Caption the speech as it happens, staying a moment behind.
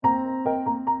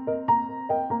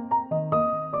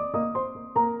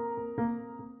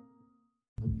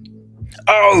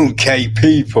Okay,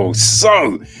 people,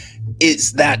 so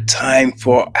it's that time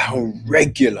for our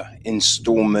regular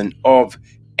installment of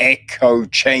Echo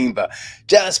Chamber.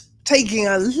 Just taking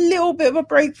a little bit of a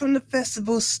break from the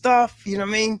festival stuff, you know what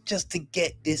I mean? Just to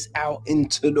get this out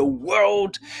into the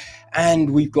world. And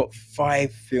we've got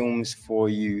 5 films for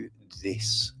you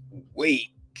this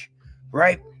week,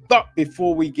 right? But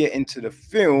before we get into the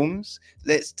films,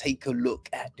 let's take a look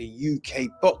at the UK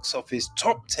box office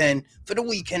top 10 for the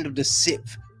weekend of the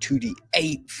 6th to the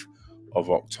 8th of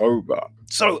October.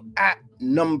 So at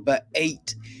number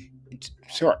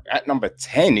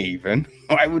 10 even,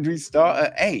 why would we start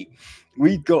at 8?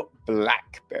 We got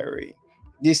Blackberry.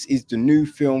 This is the new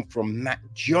film from Matt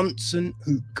Johnson,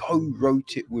 who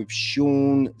co-wrote it with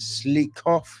Sean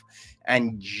Slickoff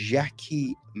and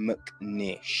Jackie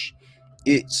McNish.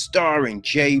 It's starring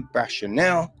Jay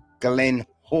Baruchel, Glenn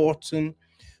Horton,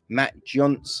 Matt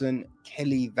Johnson,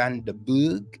 Kelly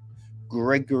Vanderburg,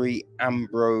 Gregory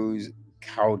Ambrose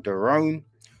Calderon,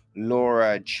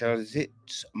 Laura Chazit,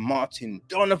 Martin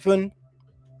Donovan,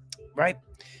 right?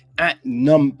 At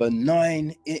number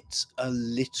 9, it's A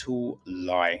Little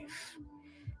Life.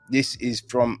 This is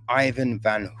from Ivan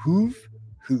Van Hove,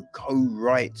 who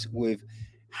co-writes with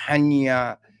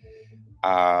Hanya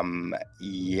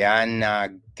Yanagihana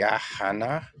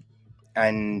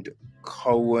and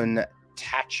Cohen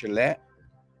Tachelet.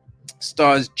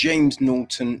 Stars James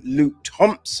Norton, Luke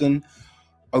Thompson,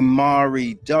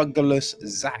 Omari Douglas,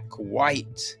 Zach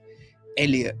White,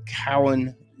 Elliot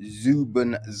Cowan,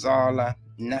 Zubin Zala,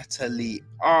 Natalie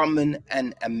Arman,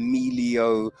 and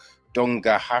Emilio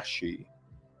Dongahashi.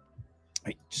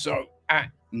 Right, so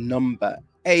at number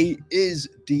 8 is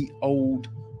The Old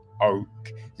Oak.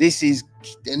 This is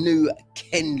the new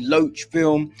Ken Loach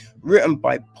film, written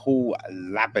by Paul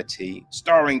Labadie,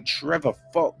 starring Trevor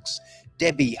Fox,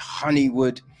 Debbie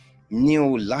Honeywood,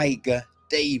 Neil Liger,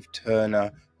 Dave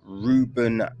Turner,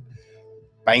 Ruben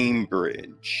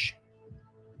Bainbridge.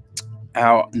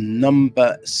 Our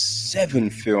number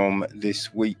 7 film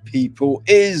this week, people,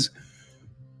 is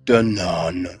The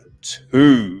Nun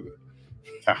 2.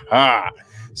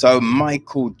 So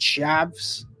Michael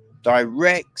Chavs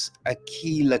directs,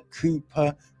 Akilah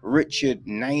Cooper, Richard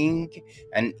Nang,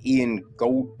 and Ian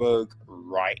Goldberg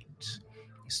write.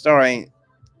 Starring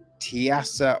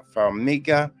Tiasa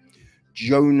Farmiga,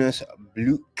 Jonas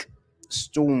Bluch,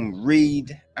 Storm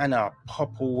Reed, Anna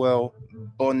Popplewell,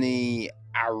 Bonnie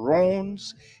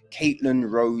Arons,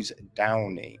 Caitlin Rose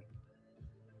Downey.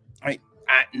 Right.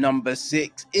 At number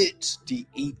 6, it's The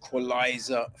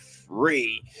Equalizer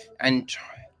 3. And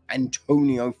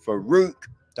Antonio Farouk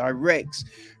directs,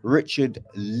 Richard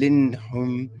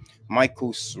Lindholm,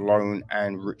 Michael Sloan,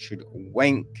 and Richard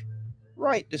Wenk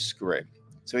write the script.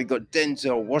 So we got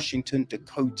Denzel Washington,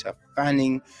 Dakota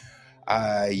Fanning,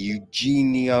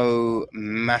 Eugenio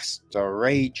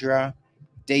Mastroianni,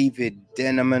 David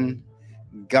Denneman,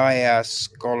 Gaia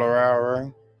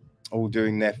Scolaro, all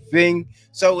doing their thing.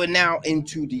 So we're now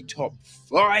into the top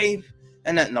 5.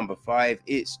 And at number 5,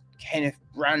 it's Kenneth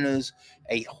Branagh's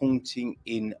A Haunting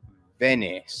in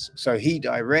Venice. So he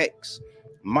directs,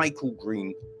 Michael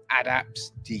Green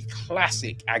adapts the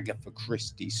classic Agatha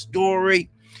Christie story.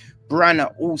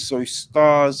 Branagh also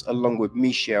stars along with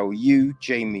Michelle Yeoh,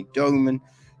 Jamie Dornan,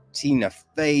 Tina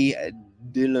Fey,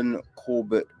 Dylan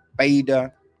Corbett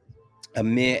Bader,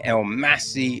 Amir El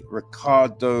Massi,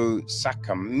 Ricardo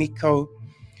Sacamicco,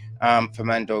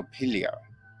 Fernando Pilio.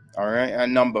 All right,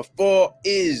 and number 4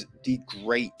 is The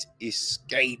Great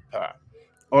Escaper.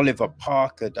 Oliver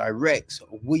Parker directs,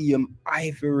 William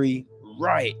Ivory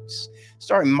writes,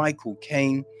 starring Michael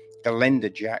Caine, Galenda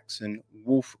Jackson,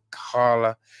 Wolf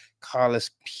Carla, Carlos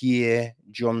Pierre,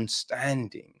 John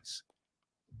Standings.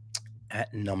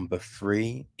 At number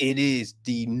 3, it is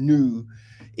the new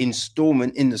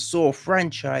installment in the Saw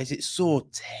franchise. It's Saw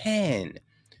 10.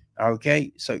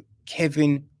 Okay, so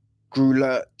Kevin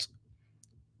Grulert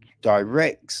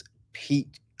directs,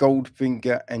 Pete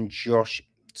Goldfinger and Josh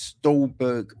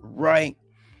Stolberg write,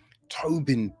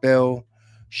 Tobin Bell,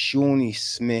 Shawnee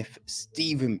Smith,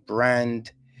 Stephen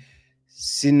Brand,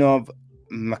 Sinov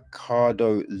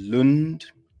Mikado Lund,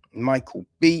 Michael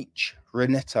Beach,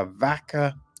 Renetta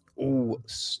Vaca, all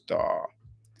star.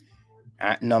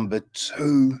 At number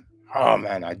 2, oh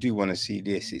man, I do want to see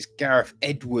this. It's Gareth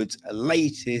Edwards'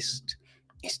 latest.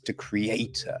 It's The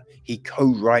Creator. He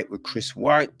co-wrote with Chris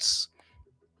Weitz,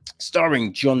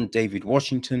 starring John David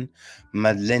Washington,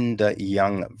 Melinda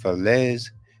Young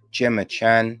Velez, Gemma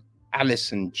Chan,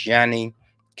 Alison Janney,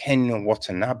 Ken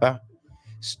Watanabe,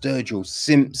 Sturgill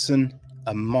Simpson,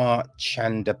 Amar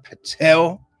Chanda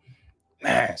Patel.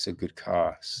 Man, it's a good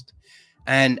cast.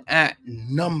 And at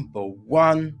number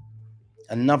one,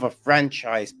 another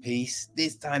franchise piece.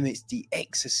 This time it's The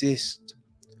Exorcist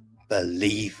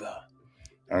Believer.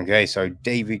 Okay, so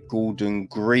David Gordon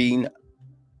Green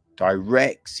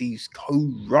directs. He's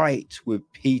co-writes with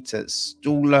Peter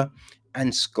Stoller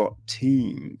and Scott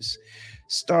Teems,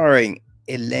 starring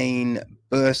Elaine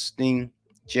Burstyn,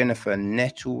 Jennifer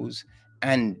Nettles,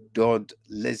 and Dodd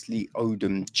Leslie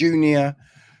Odom Jr.,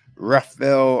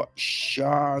 Raphael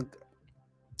Sharg,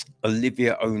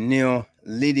 Olivia O'Neill,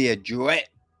 Lydia Jewett,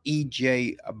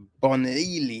 EJ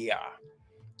Bonilla.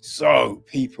 So,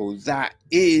 people, that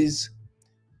is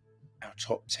our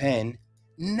top 10.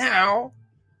 Now,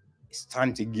 it's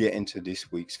time to get into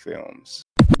this week's films.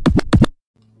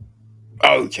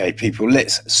 Okay, people,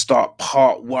 let's start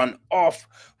part one off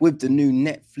with the new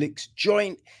Netflix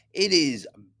joint. It is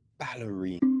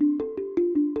Ballerina.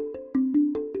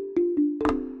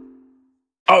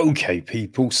 Okay,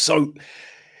 people, so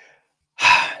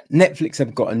Netflix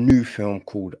have got a new film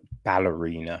called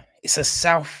Ballerina. It's a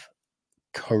South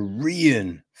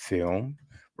Korean film,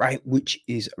 right, which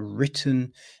is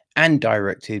written and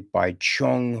directed by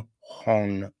Chong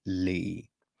Hon Lee.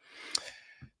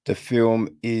 The film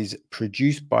is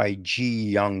produced by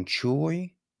Ji Young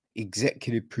Choi,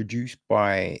 executive produced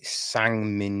by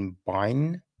Sang Min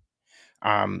Bin.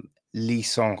 Lee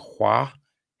Song Hwa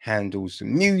handles the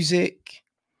music.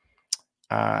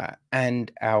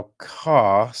 And our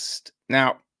cast.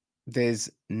 Now, there's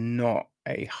not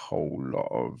a whole lot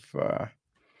of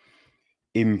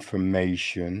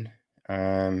information.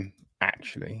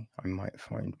 Actually, I might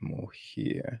find more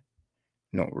here.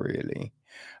 Not really.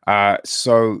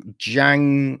 So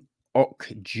Jang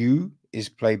Ok-ju is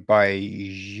played by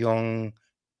Jung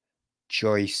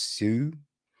Choi-soo.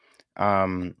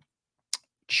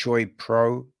 Choi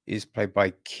Pro is played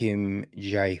by Kim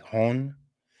Jae-hon.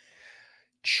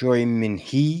 Choi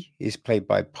Min-hee is played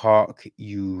by Park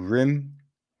Yoo-rim.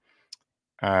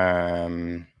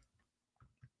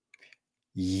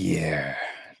 Yeah,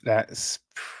 that's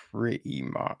pretty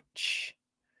much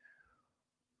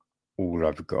all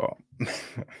I've got.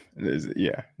 As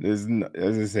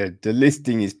I said, the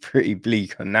listing is pretty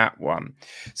bleak on that one.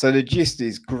 So the gist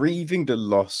is grieving the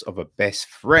loss of a best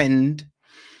friend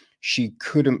she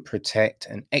couldn't protect,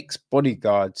 an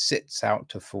ex-bodyguard sets out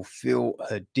to fulfill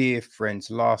her dear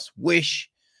friend's last wish,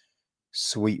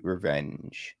 sweet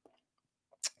revenge.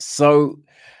 So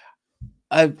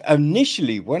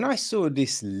initially, when I saw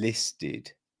this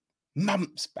listed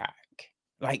months back,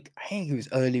 like I think it was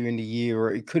earlier in the year,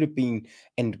 or it could have been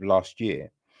end of last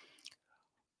year,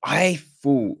 I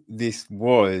thought this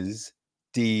was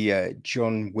the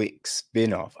John Wick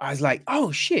spin-off. I was like,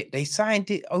 oh shit, they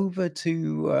signed it over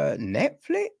to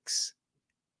Netflix?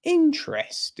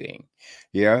 Interesting.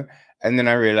 Yeah. And then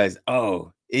I realized,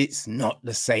 oh, it's not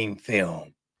the same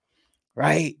film,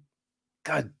 right?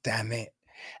 God damn it.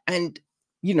 And,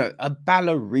 you know, a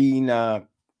ballerina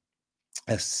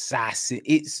assassin,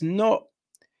 it's not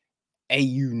a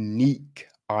unique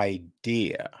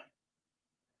idea.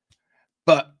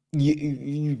 But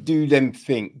you do then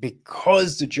think,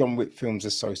 because the John Wick films are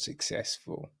so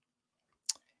successful,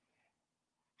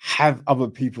 have other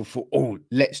people thought, oh,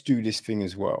 let's do this thing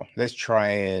as well. Let's try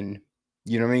and,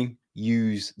 you know what I mean?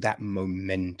 Use that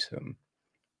momentum.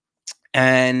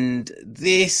 And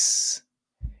this,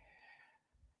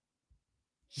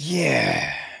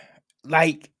 yeah,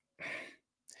 like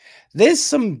there's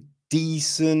some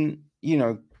decent, you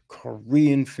know,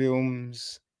 Korean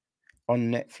films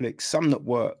on Netflix, some that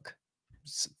work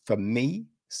for me,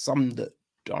 some that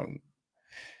don't.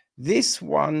 This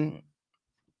one,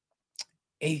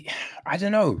 I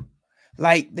don't know,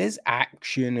 like there's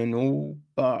action and all,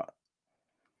 but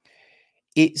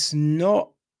it's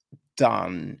not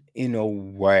done in a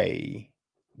way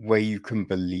where you can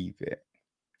believe it,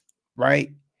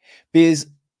 right? Because,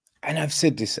 and I've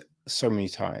said this so many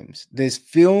times, there's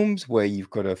films where you've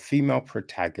got a female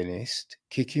protagonist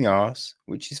kicking ass,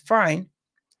 which is fine,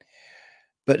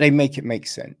 but they make it make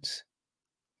sense,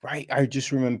 right? I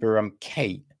just remember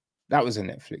Kate, that was a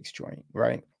Netflix joint,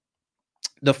 right?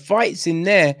 The fights in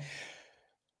there,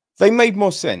 they made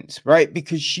more sense, right?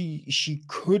 Because she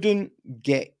couldn't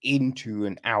get into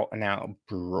an out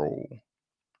brawl,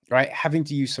 right? Having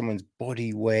to use someone's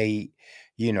body weight,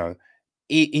 you know,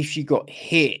 if she got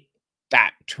hit,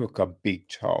 that took a big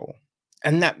toll.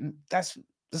 And that's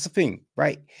the thing,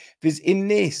 right? Because in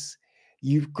this,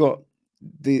 you've got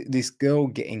this girl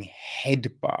getting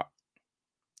headbutt,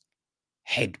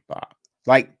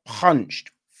 like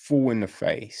punched full in the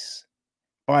face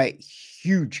by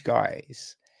huge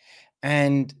guys.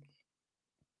 And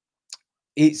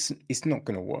it's not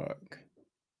going to work,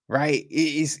 right?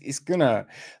 It's gonna,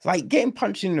 like, getting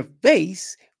punched in the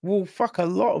face will fuck a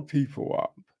lot of people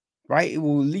up, right? It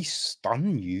will at least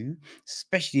stun you,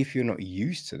 especially if you're not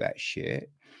used to that shit.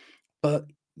 But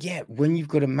yeah, when you've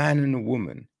got a man and a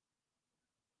woman,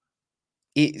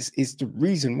 it's the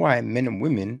reason why men and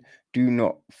women do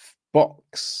not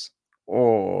box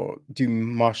or do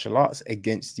martial arts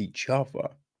against each other,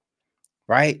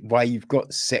 right? Why you've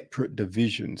got separate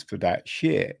divisions for that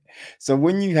shit. So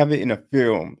when you have it in a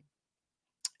film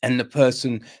and the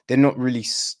person, they're not really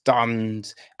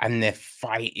stunned and they're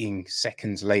fighting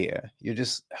seconds later, you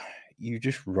just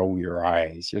roll your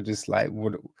eyes. You're just like,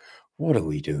 what are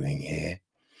we doing here?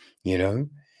 You know?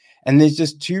 And there's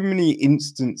just too many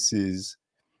instances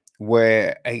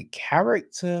where a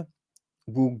character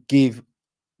will give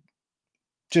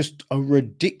just a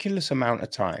ridiculous amount of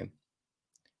time,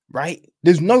 right?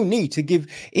 There's no need to give.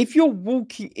 If you're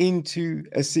walking into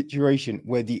a situation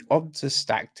where the odds are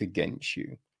stacked against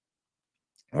you,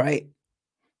 right?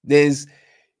 There's,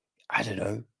 I don't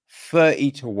know,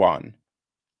 30 to 1.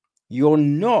 You're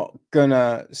not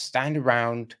gonna stand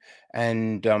around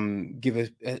and give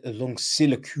a long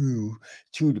soliloquy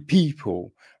to the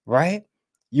people, right?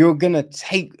 You're gonna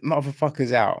take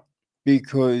motherfuckers out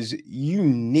because you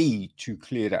need to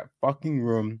clear that fucking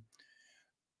room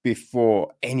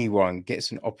before anyone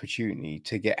gets an opportunity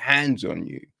to get hands on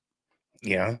you,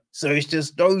 you know? So it's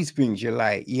just those things you're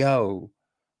like, yo,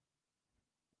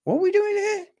 what are we doing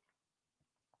here?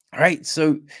 Right?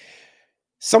 So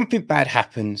something bad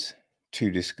happens to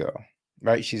this girl,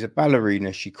 right? She's a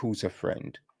ballerina. She calls her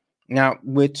friend. Now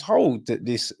we're told that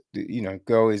this,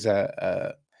 girl is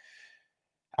our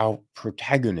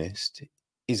protagonist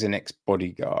is an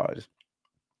ex-bodyguard,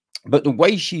 but the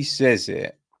way she says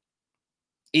it,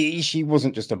 she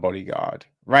wasn't just a bodyguard,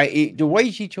 right? The way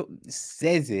she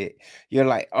says it, you're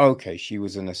like, okay, she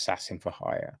was an assassin for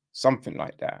hire, something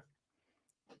like that.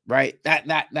 Right,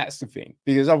 that's the thing,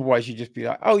 because otherwise you just be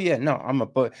like, oh yeah, no, I'm a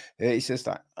but it's just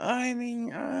like, I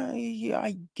mean,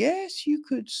 I guess you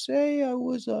could say I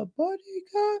was a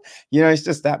bodyguard, it's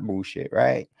just that bullshit,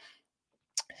 right?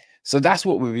 So that's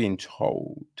what we're being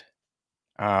told.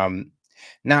 um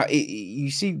Now you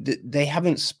see that they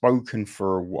haven't spoken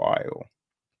for a while,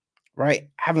 right?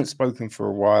 Haven't spoken for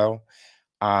a while.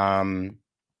 um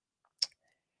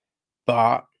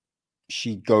but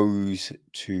she goes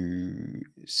to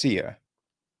see her.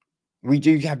 We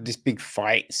do have this big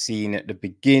fight scene at the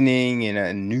beginning in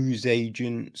a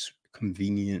newsagent's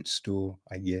convenience store,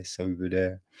 I guess, over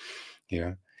there. You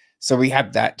know, so we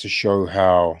have that to show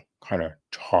how kind of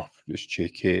tough this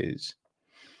chick is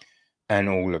and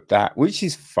all of that, which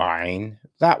is fine.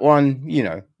 That one,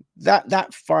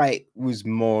 that fight was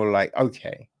more like,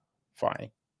 okay,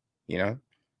 fine. You know,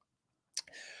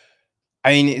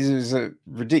 I mean, it was a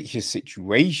ridiculous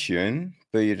situation,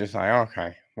 but you're just like,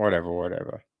 okay, whatever,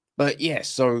 whatever. But yeah,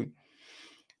 so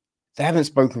they haven't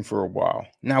spoken for a while.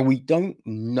 Now we don't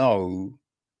know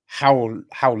how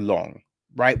long,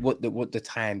 right? What the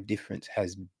time difference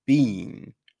has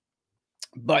been,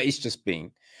 but it's just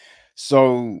been.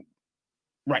 So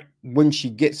right, when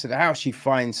she gets to the house, she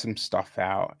finds some stuff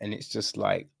out, and it's just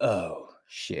like, oh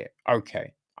shit,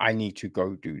 okay, I need to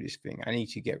go do this thing. I need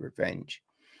to get revenge.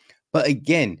 But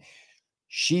again,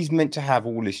 she's meant to have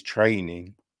all this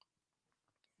training,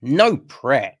 no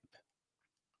prep,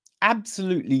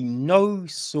 absolutely no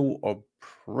sort of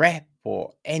prep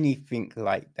or anything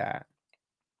like that.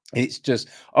 It's just,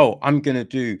 oh, I'm going to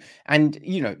do. And,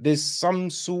 there's some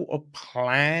sort of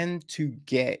plan to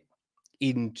get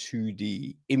into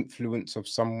the influence of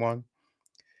someone.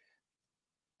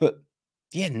 But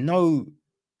yeah, no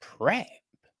prep.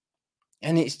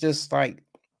 And it's just like,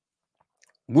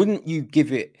 wouldn't you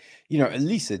give it, at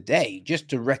least a day just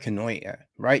to reconnoiter,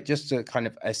 right? Just to kind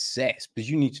of assess, because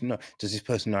you need to know, does this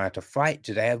person know how to fight?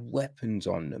 Do they have weapons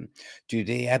on them? Do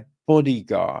they have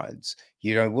bodyguards?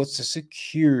 What's the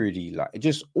security like?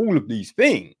 Just all of these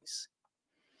things.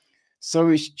 So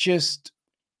it's just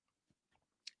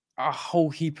a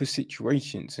whole heap of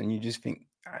situations, and you just think,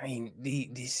 I mean,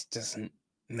 this doesn't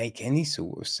make any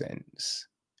sort of sense.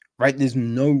 Right? There's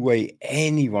no way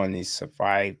anyone is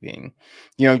surviving,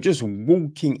 just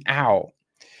walking out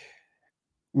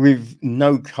with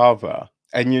no cover.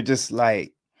 And you're just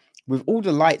like, with all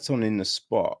the lights on in the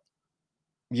spot,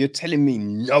 you're telling me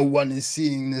no one is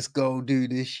seeing this girl do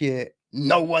this shit.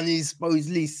 No one is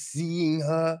supposedly seeing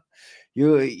her.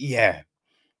 Yeah,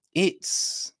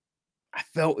 I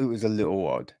felt it was a little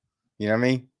odd. You know what I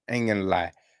mean? Ain't gonna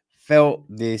lie. Felt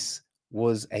this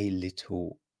was a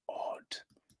little odd.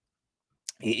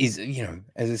 It is,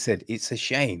 as I said, it's a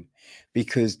shame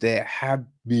because there have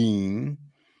been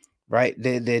right?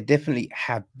 There definitely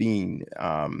have been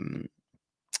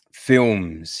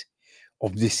films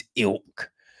of this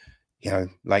ilk,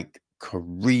 like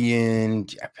Korean,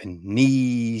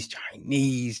 Japanese,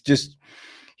 Chinese, just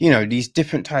these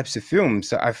different types of films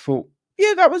that I thought,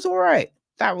 yeah, that was all right.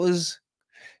 That was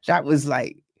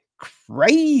like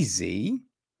crazy,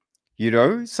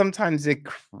 sometimes they're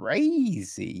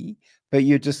crazy, but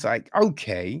you're just like,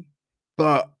 okay,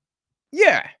 but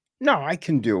yeah, no, I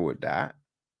can deal with that.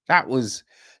 That was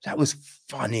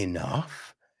fun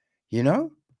enough, you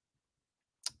know,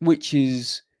 which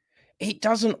is, it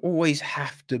doesn't always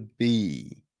have to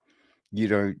be,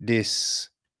 this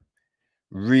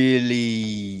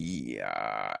really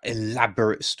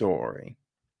elaborate story.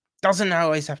 Doesn't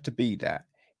always have to be that.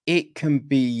 It can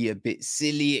be a bit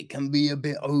silly, it can be a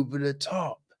bit over the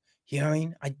top. You know what I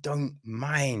mean? I don't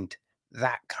mind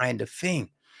that kind of thing.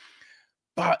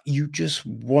 But you just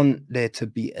want there to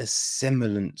be a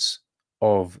semblance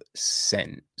of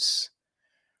sense,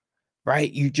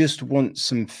 right? You just want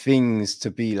some things to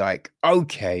be like,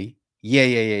 okay,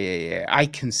 yeah, I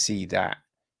can see that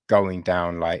going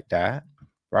down like that,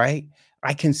 right?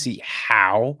 I can see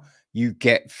how you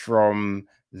get from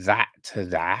that to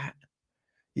that.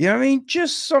 You know what I mean?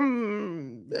 Just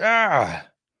some,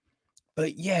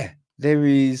 but yeah, there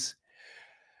is,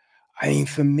 I mean,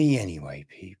 for me anyway,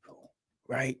 people,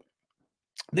 right?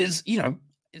 There's,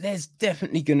 there's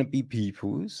definitely going to be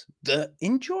peoples that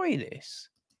enjoy this,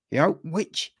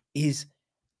 which is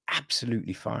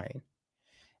absolutely fine.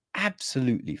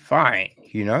 Absolutely fine,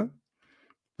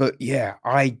 But yeah,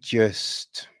 I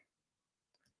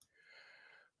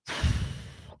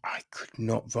could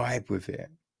not vibe with it.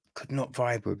 Could not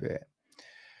vibe with it.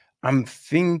 I'm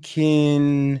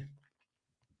thinking,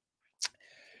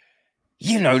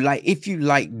 like if you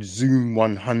like Zoom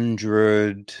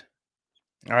 100,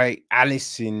 right?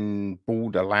 Alice in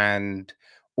Borderland,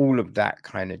 all of that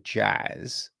kind of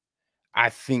jazz, I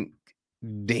think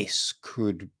this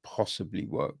could possibly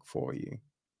work for you,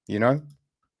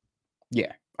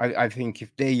 Yeah, I think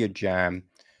if they're your jam,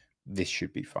 this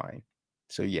should be fine.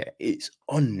 So yeah, it's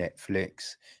on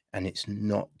Netflix and it's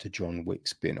not the John Wick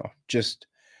spin-off. Just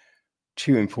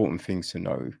two important things to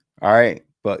know. All right.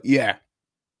 But yeah,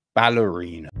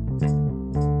 Ballerina.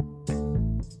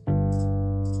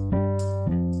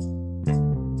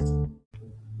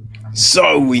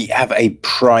 So we have a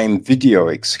Prime Video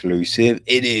exclusive.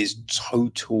 It is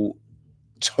totally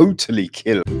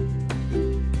killer.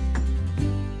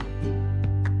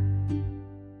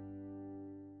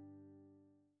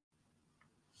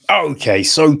 Okay,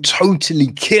 so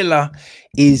Totally Killer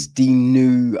is the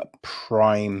new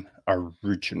Prime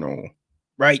original,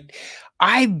 right?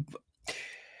 I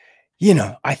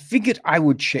figured I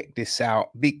would check this out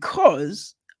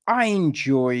because I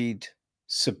enjoyed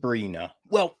Sabrina.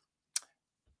 Well,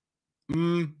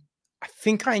 I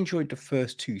think I enjoyed the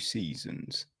first two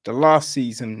seasons. The last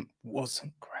season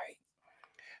wasn't great.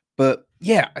 But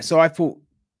yeah, so I thought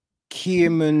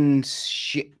Kierman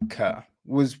Shipka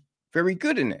was very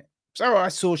good in it. So I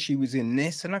saw she was in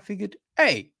this and I figured,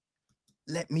 hey,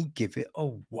 let me give it a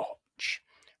watch.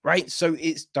 Right? So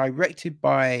it's directed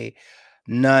by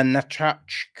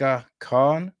Natasha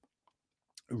Khan,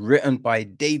 written by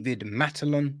David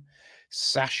Matalon,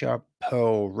 Sasha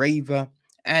Pearl Raver,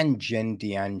 and Jen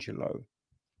D'Angelo.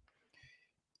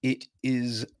 It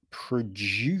is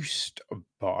produced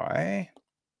by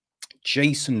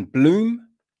Jason Bloom,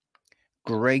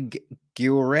 Greg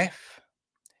Gilreff,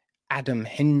 Adam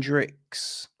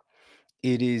Hendricks.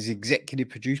 It is executive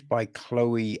produced by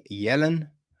Chloe Yellen,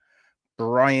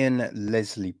 Brian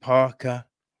Leslie Parker,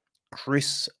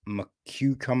 Chris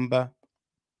McCucumber,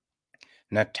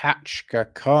 Natasha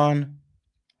Khan,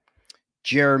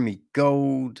 Jeremy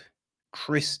Gold,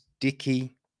 Chris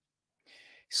Dickey.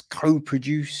 It's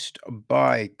co-produced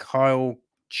by Kyle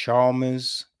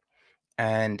Chalmers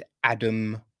and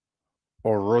Adam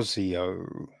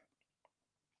Orozio.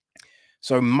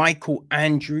 So Michael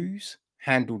Andrews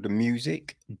handled the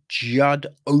music, Judd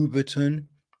Overton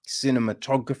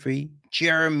cinematography,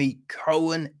 Jeremy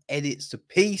Cohen edits the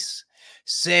piece,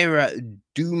 Sarah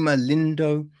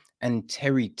Dumalindo and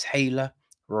Terry Taylor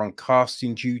were on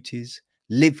casting duties,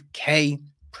 Liv Kay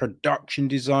production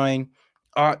design,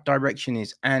 art direction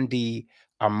is Andy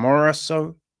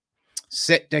Amoroso,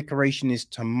 set decoration is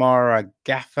Tamara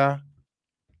Gaffer,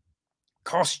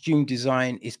 costume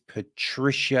design is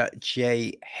Patricia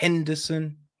J.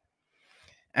 Henderson.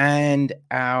 And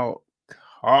our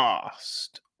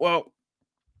cast. Well,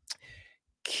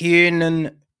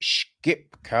 Kiernan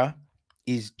Shipka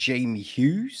is Jamie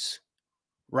Hughes,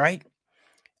 right?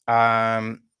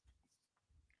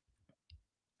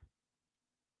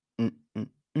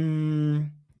 Who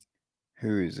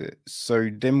is it? So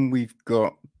then we've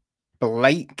got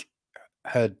Blake,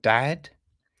 her dad.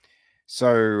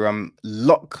 So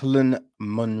Lachlan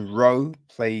Monroe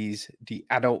plays the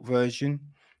adult version.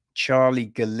 Charlie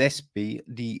Gillespie,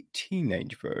 the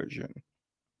teenage version.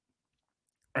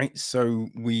 Right, so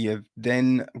we have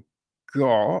then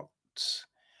got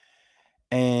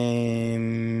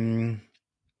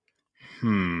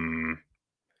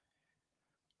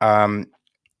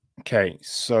okay,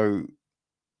 so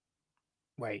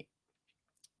wait,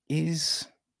 there's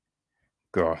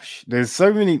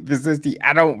so many, there's the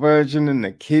adult version and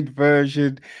the kid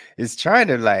version. It's trying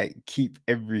to like keep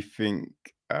everything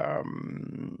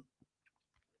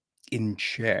in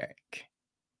check,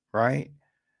 right?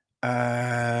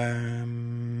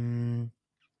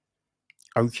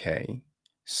 Okay,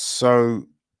 so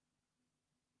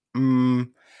I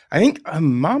think her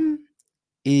mum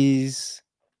is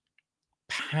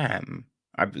Pam,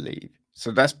 I believe.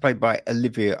 So that's played by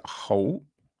Olivia Holt,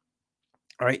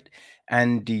 right?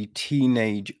 And the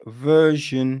teenage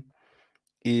version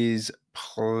is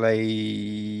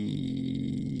played.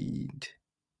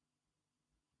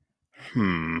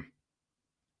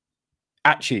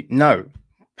 Actually, no.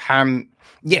 Pam.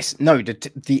 Yes, no.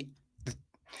 The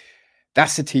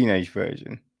that's the teenage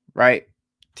version, right?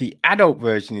 The adult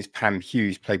version is Pam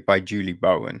Hughes, played by Julie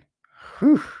Bowen.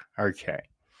 Whew, okay.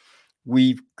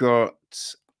 We've got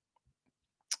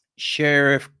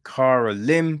Sheriff Cara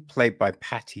Lim, played by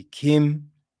Patty Kim.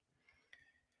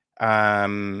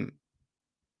 Randy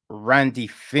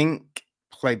Fink,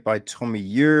 played by Tommy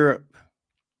Europe.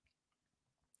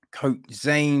 Coach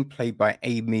Zane, played by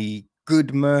Amy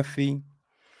Goodmurphy.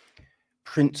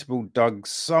 Principal Doug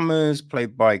Summers,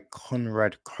 played by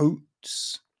Conrad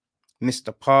Coates.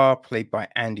 Mr. Parr, played by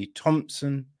Andy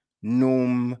Thompson.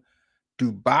 Norm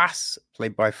Dubas,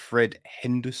 played by Fred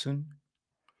Henderson.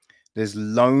 There's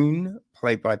Lone,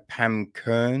 played by Pam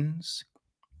Kearns.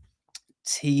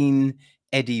 Teen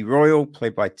Eddie Royal,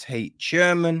 played by Tate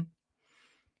Sherman.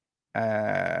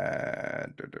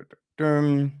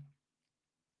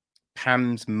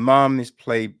 Pam's mum is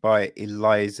played by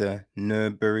Eliza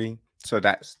Newbury. So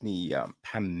that's the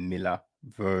Pam Miller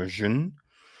version,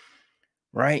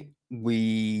 right?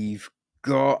 We've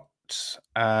got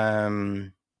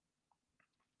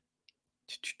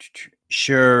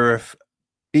Sheriff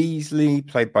Beasley,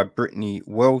 played by Brittany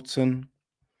Welton.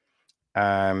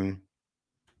 Other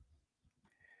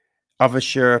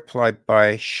sheriff played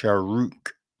by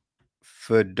Shahrukh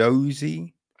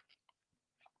Ferdowsi.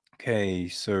 Okay,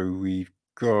 so we've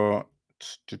got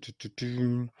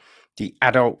the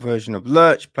adult version of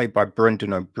Lurch, played by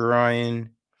Brendan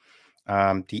O'Brien.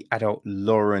 The adult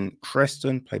Lauren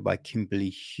Creston, played by Kimberly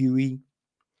Huey.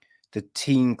 The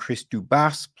teen Chris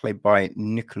Dubas, played by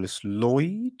Nicholas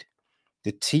Lloyd.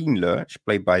 The teen Lurch,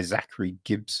 played by Zachary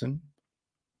Gibson.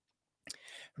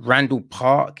 Randall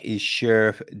Park is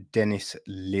Sheriff Dennis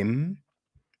Lim.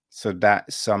 So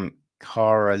that's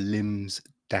Cara Lim's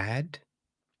dad.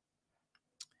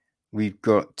 We've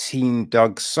got teen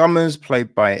Doug Summers,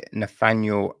 played by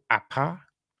Nathaniel Appa.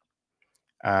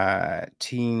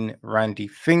 Teen Randy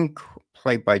Fink,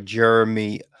 played by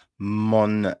Jeremy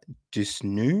Mondesnu.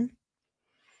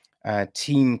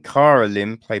 Teen Cara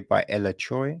Lim, played by Ella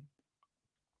Choi.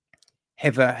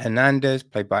 Heather Hernandez,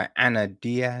 played by Anna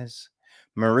Diaz.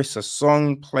 Marissa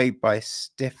Song, played by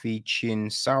Steffi Chin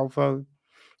Salvo.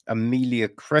 Amelia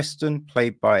Creston,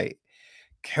 played by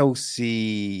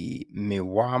Kelsey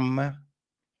Miwama.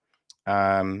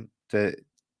 The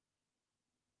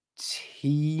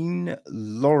teen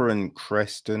Lauren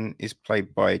Creston is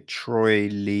played by Troy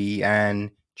Lee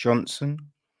Ann Johnson.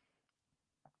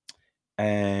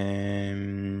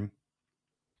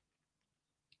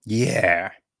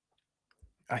 Yeah,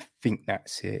 I think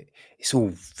that's it. It's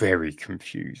all very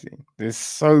confusing. There's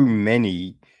so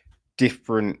many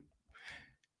different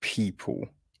people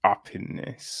up in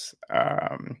this.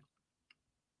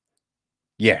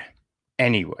 Yeah.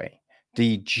 Anyway,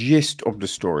 the gist of the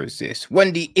story is this.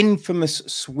 When the infamous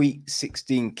Sweet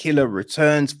 16 killer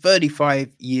returns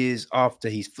 35 years after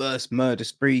his first murder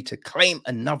spree to claim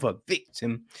another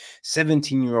victim,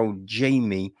 17-year-old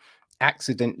Jamie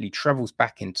accidentally travels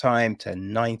back in time to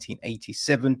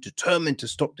 1987, determined to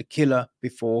stop the killer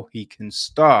before he can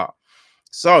start.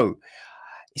 So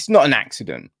it's not an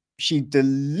accident. She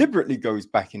deliberately goes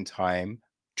back in time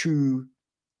to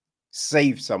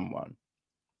save someone.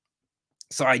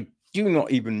 So I do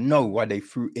not even know why they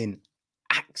threw in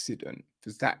accident,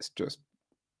 because that's just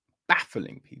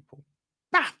baffling, people.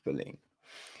 Baffling.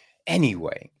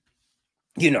 Anyway,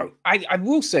 you know, I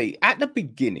will say at the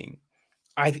beginning,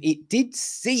 it did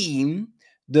seem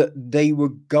that they were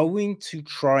going to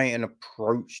try and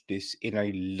approach this in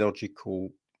a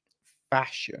logical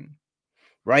fashion,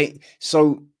 right?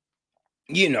 So,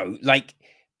 like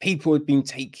people had been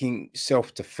taking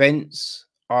self-defense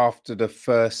after the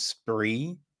first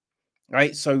spree,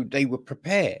 right? So they were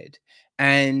prepared.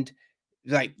 And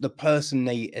like the person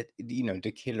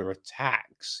the killer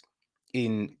attacks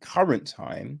in current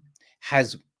time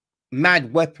has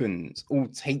mad weapons all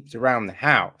taped around the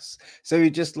house. So you're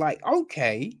just like,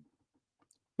 okay,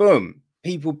 boom,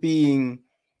 people being,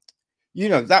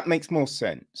 that makes more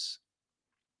sense.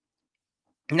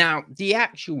 Now, the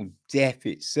actual death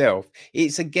itself,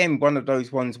 it's again one of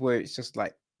those ones where it's just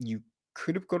like you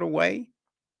could have got away,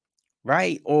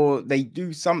 right? Or they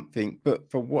do something, but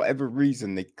for whatever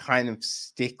reason, they kind of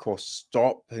stick or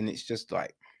stop, and it's just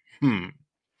like, hmm.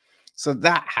 So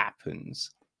that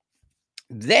happens.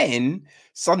 Then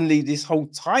suddenly this whole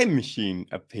time machine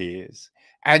appears,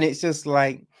 and it's just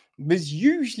like, there's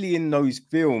usually in those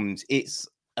films, it's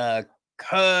a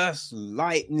curse,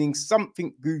 lightning,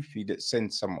 something goofy that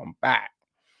sends someone back.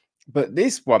 But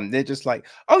this one, they're just like,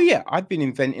 oh yeah, I've been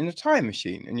inventing a time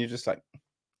machine. And you're just like,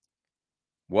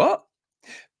 what?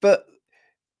 But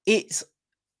it's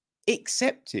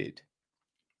accepted.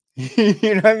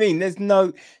 You know what I mean? There's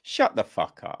no shut the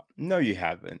fuck up. No, you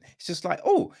haven't. It's just like,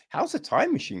 oh, how's a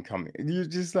time machine coming? And you're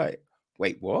just like,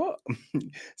 wait, what?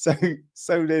 so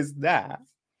so there's that.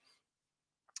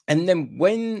 And then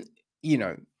when, you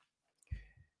know,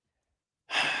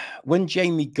 when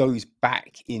Jamie goes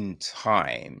back in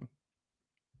time,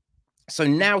 so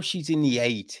now she's in the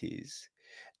 80s.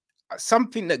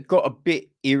 Something that got a bit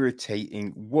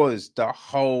irritating was the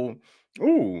whole,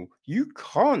 oh, you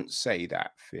can't say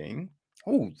that thing.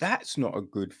 Oh, that's not a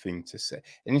good thing to say.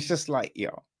 And it's just like,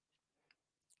 yo,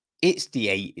 it's the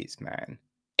 80s, man.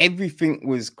 Everything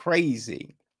was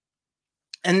crazy.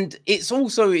 And it's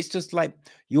just like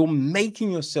you're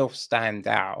making yourself stand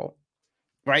out,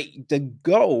 right? The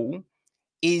goal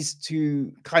is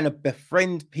to kind of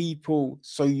befriend people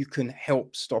so you can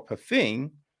help stop a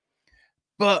thing.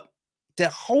 But the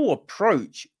whole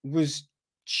approach was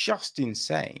just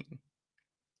insane.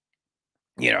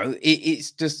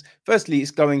 It's just, firstly,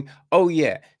 it's going, oh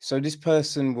yeah, so this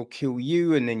person will kill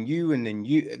you and then you and then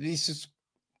you. This is,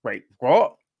 wait,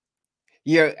 what?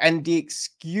 And the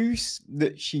excuse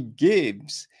that she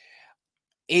gives,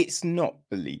 it's not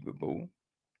believable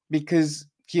because,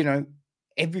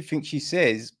 everything she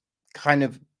says kind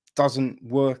of doesn't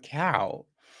work out.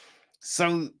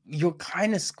 So you're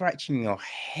kind of scratching your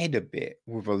head a bit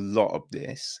with a lot of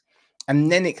this.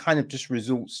 And then it kind of just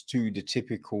resorts to the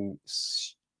typical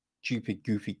stupid,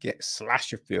 goofy get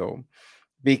slasher film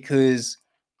because,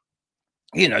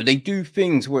 they do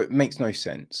things where it makes no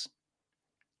sense,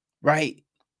 right?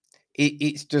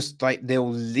 It's just like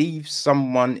they'll leave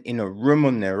someone in a room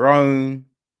on their own.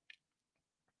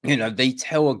 They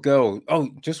tell a girl, oh,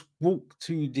 just walk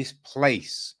to this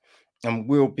place and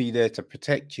we'll be there to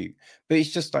protect you. But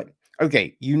it's just like,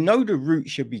 okay, the route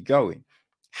should be going.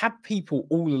 Have people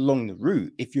all along the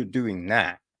route if you're doing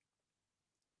that.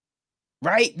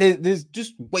 Right? There's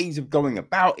just ways of going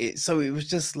about it. So it was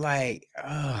just like,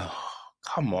 oh,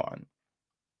 come on.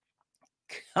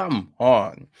 Come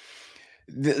on.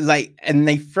 And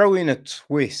they throw in a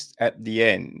twist at the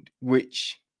end,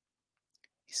 which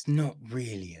it's not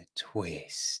really a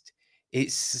twist.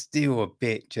 It's still a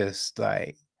bit just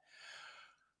like,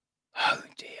 oh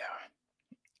dear.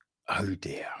 Oh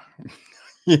dear.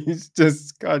 It's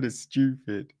just kind of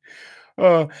stupid.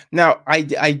 Now I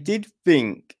did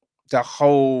think the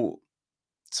whole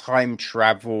time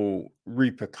travel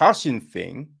repercussion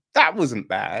thing, that wasn't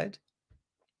bad,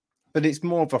 but it's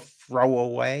more of a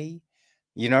throwaway,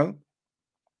 you know?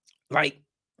 Like,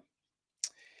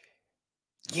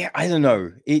 yeah, I don't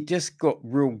know. It just got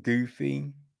real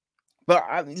goofy. But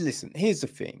I mean, listen, here's the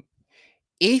thing.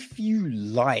 If you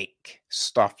like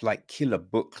stuff like Killer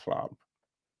Book Club,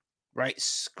 right,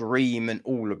 Scream and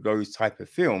all of those type of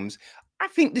films, I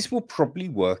think this will probably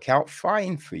work out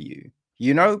fine for you,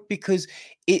 because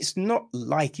it's not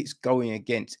like it's going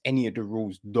against any of the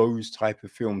rules those type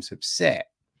of films have set,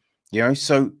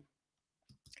 so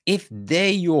if they're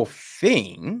your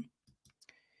thing,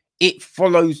 it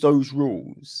follows those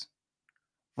rules,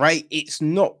 right? It's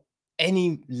not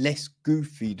any less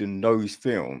goofy than those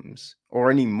films or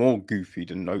any more goofy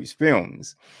than those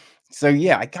films. So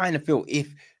yeah, I kind of feel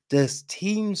if this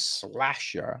teen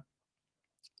slasher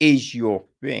is your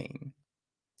thing,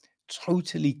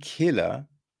 Totally Killer,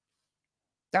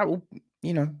 that will,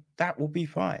 that will be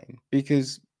fine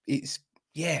because it's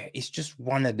just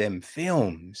one of them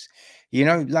films.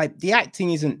 Like the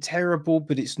acting isn't terrible,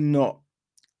 but it's not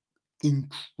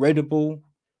incredible.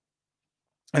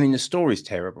 I mean, the story's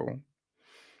terrible,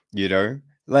 you know,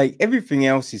 like everything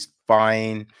else is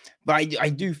fine. But I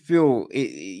do feel it,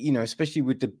 you know, especially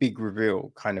with the big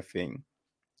reveal kind of thing,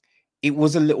 it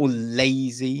was a little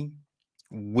lazy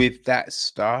with that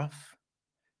stuff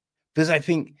because I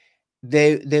think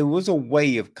there was a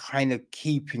way of kind of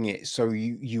keeping it so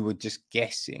you were just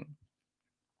guessing,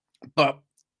 but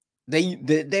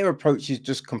their approach is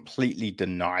just completely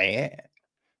deny it,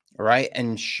 right,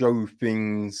 and show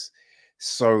things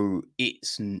so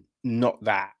it's not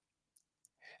that,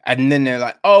 and then they're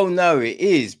like, oh no, it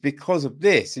is because of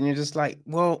this, and you're just like,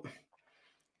 well,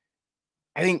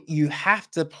 I think you have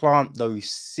to plant those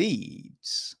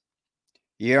seeds.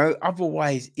 You know,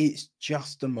 otherwise it's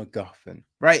just a MacGuffin,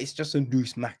 right? It's just a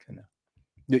Deus Machina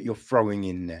that you're throwing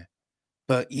in there.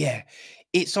 But yeah,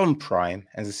 it's on Prime.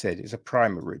 As I said, it's a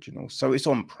Prime original. So it's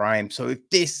on Prime. So if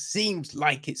this seems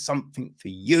like it's something for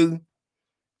you,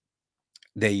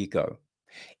 there you go.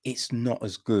 It's not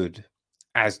as good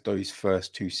as those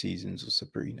first 2 seasons of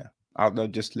Sabrina. I'll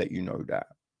just let you know that.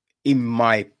 In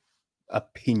my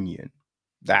opinion,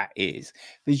 that is.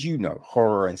 Because you know,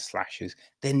 horror and slashers,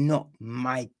 they're not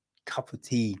my cup of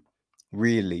tea,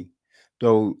 really.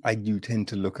 Though I do tend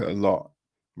to look at a lot,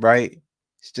 right?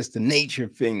 It's just the nature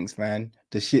of things, man.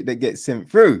 The shit that gets sent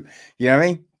through. You know what I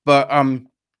mean? But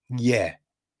yeah.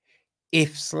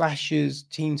 If slashers,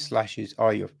 teen slashers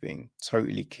are your thing,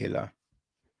 totally killer.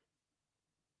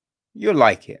 You'll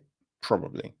like it,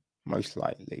 probably, most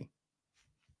likely.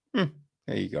 There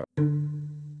you go.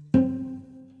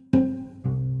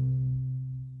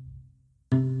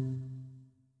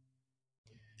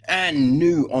 And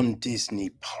new on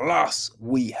Disney Plus,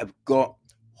 we have got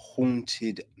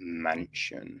Haunted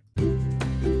Mansion.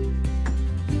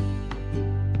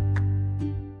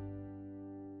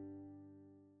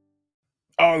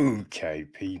 Okay,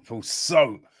 people.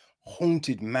 So,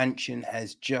 Haunted Mansion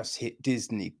has just hit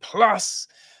Disney Plus.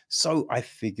 So, I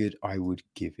figured I would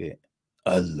give it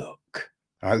a look.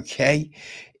 Okay.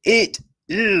 It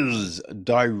is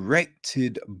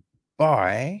directed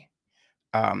by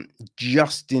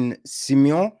Justin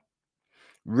Simeon,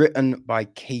 written by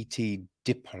Katie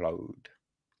Diplold.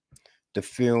 The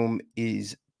film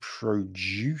is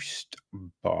produced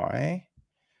by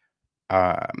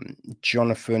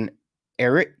Jonathan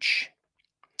Erich,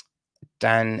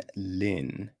 Dan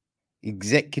Lin,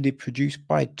 executive produced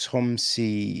by Tom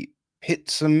C.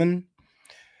 Pitzerman,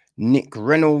 Nick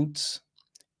Reynolds,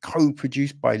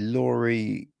 co-produced by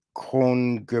Laurie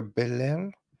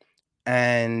Korngebelel,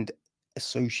 and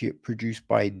associate produced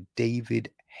by David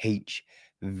H.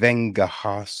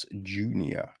 Vengerhaus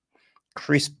Jr.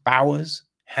 Chris Bowers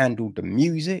handled the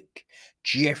music,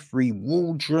 Jeffrey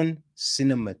Waldron,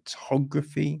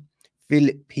 cinematography,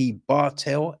 Philip P.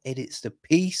 Bartel edits the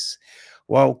piece,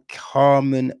 while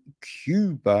Carmen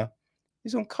Cuba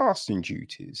is on casting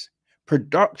duties.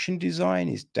 Production design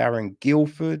is Darren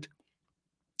Guilford.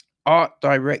 Art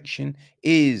direction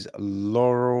is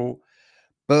Laurel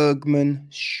Bergman,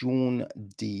 Sean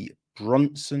D.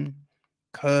 Bronson,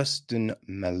 Kirsten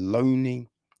Maloney,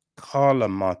 Carla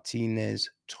Martinez,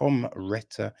 Tom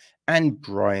Retter, and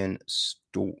Brian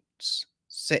Stoltz.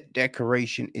 Set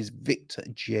decoration is Victor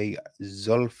J.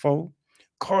 Zolfo.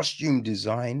 Costume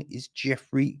design is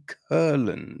Jeffrey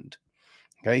Kurland.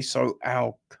 Okay, so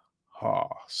our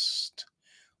cast.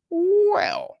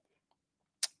 Well,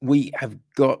 we have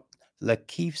got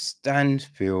Lakeith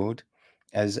Stanfield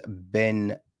as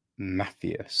Ben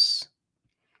Mathias.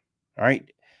 All right.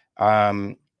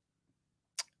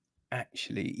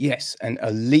 Actually, yes, and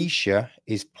Alicia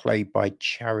is played by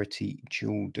Charity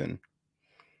Jordan.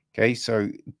 Okay, so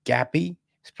Gabby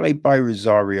is played by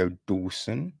Rosario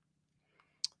Dawson.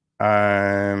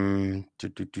 Her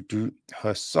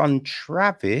son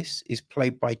Travis is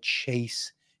played by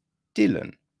Chase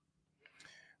Dillon.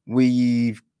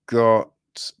 We've got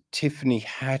Tiffany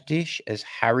Haddish as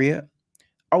Harriet,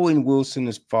 Owen Wilson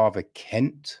as Father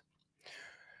Kent.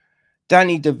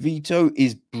 Danny DeVito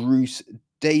is Bruce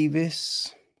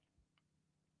Davis.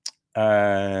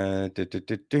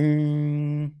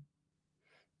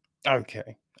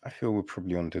 Okay, I feel we're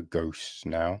probably on to ghosts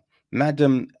now.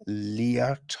 Madame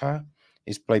Leota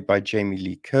is played by Jamie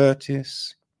Lee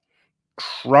Curtis.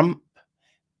 Crump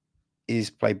is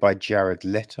played by Jared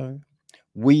Leto.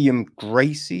 William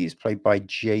Gracie is played by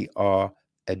J.R.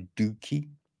 Aduki.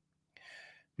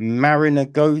 Mariner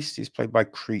Ghost is played by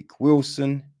Creek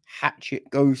Wilson. Hatchet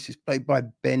Ghost is played by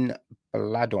Ben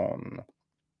Bladon.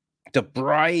 The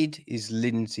Bride is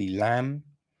Lindsay Lamb.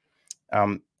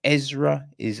 Ezra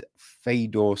is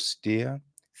Fedor Steer.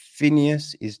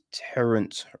 Phineas is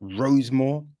Terrence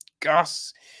Rosemore.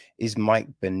 Gus is Mike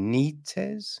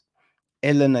Benitez.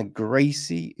 Eleanor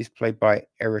Gracie is played by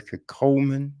Erica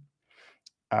Coleman.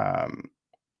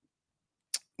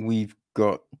 We've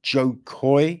got Joe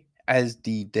Coy as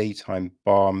the daytime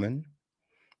barman.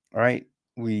 Right?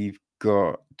 We've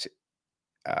got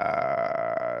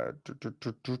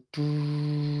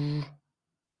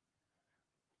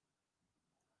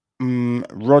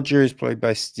Roger is played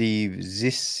by Steve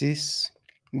Zissis.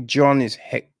 John is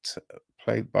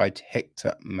played by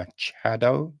Hector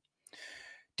Machado.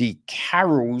 The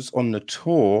Carols on the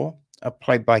tour are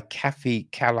played by Kathy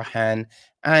Callahan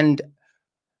and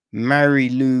Mary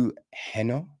Lou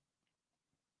Henno.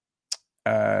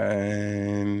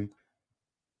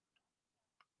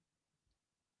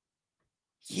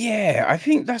 Yeah, I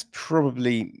think that's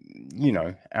probably,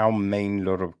 our main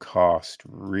lot of cast,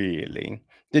 really.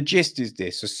 The gist is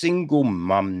this: a single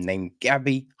mum named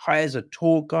Gabby hires a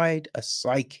tour guide, a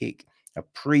psychic, a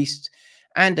priest,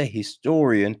 and a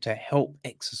historian to help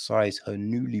exorcise her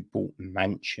newly bought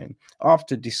mansion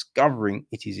after discovering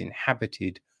it is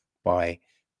inhabited by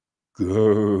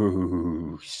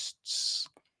ghosts.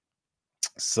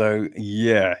 So,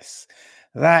 yes,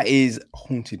 that is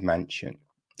Haunted Mansion.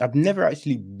 I've never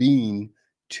actually been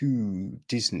to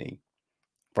Disney,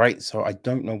 right? So I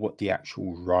don't know what the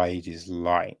actual ride is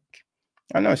like.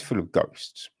 I know it's full of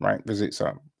ghosts, right? Because it's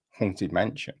a haunted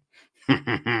mansion.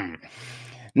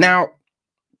 Now,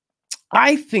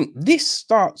 I think this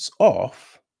starts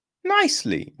off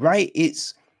nicely, right?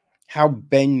 It's how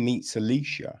Ben meets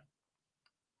Alicia,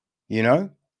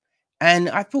 and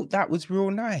I thought that was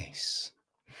real nice.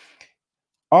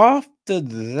 After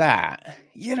that,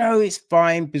 it's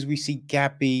fine because we see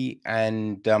Gabby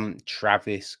and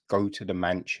Travis go to the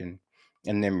mansion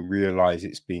and then realize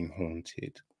it's being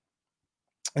haunted.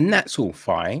 And that's all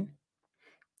fine,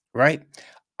 right?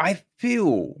 I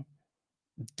feel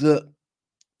that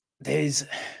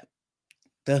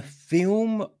the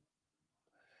film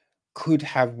could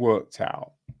have worked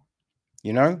out,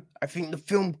 I think the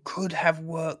film could have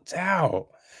worked out,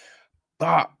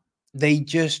 but they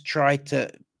just try to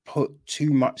put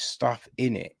too much stuff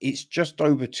in it. It's just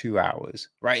over 2 hours,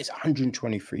 right? It's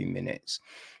 123 minutes,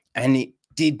 and it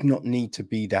did not need to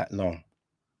be that long.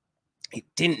 It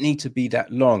didn't need to be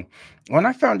that long. When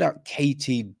I found out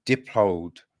Katie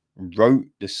Dippold wrote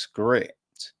the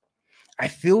script, I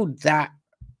feel that,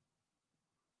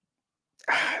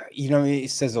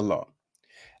 it says a lot.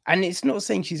 And it's not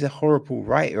saying she's a horrible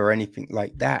writer or anything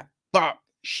like that, but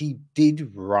she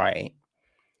did write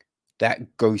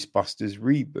that Ghostbusters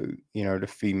reboot, the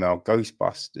female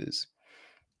Ghostbusters.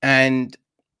 And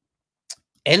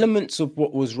elements of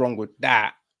what was wrong with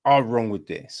that are wrong with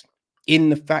this.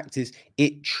 The fact is,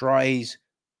 it tries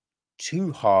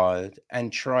too hard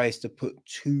and tries to put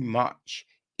too much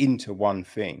into one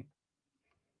thing.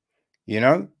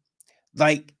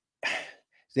 Like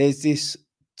there's this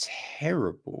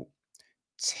terrible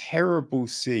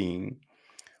scene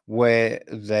where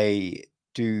they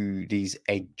do these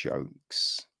egg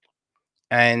jokes,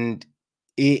 and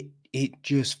it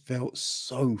just felt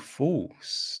so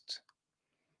forced.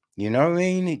 You know what I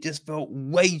mean? It just felt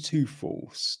way too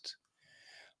forced.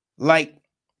 Like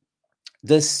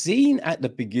the scene at the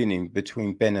beginning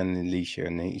between Ben and Alicia,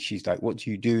 and she's like, "What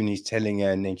do you do?" And he's telling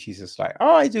her, and then she's just like,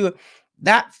 "Oh, I do."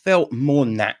 That felt more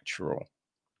natural,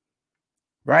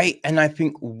 right? And I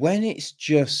think when it's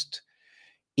just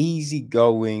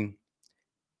easygoing,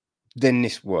 then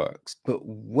this works. But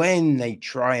when they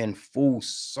try and force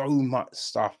so much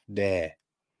stuff there,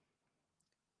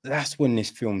 that's when this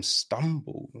film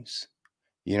stumbles,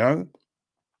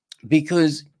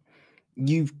 because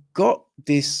you've got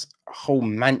this whole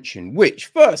mansion, which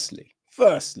firstly,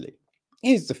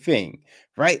 here's the thing,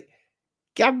 right?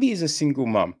 Gabby is a single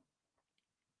mum.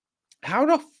 How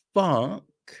the fuck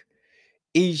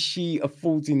is she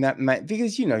affording that man?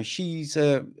 Because, she's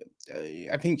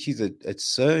I think she's a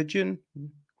surgeon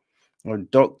or a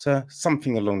doctor,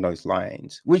 something along those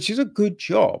lines, which is a good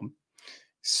job.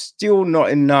 Still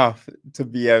not enough to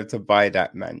be able to buy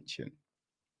that mansion.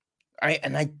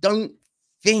 And I don't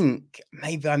think,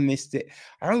 maybe I missed it,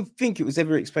 I don't think it was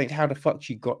ever explained how the fuck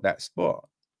she got that spot.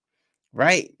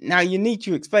 Right? Now you need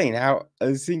to explain how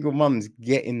a single mum's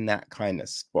getting that kind of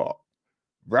spot.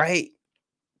 Right?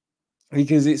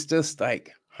 Because it's just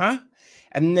like, huh?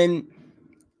 And then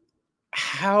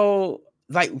how,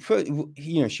 like,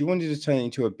 she wanted to turn it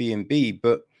into a B&B,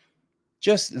 but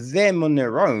just them on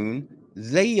their own,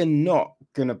 they are not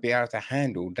going to be able to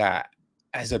handle that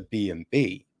as a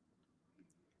B&B.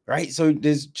 Right? So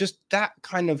there's just that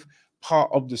kind of part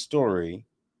of the story.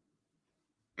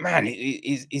 Man,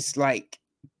 it's like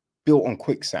built on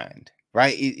quicksand.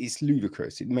 right? It's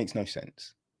ludicrous. It makes no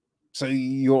sense. So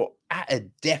you're at a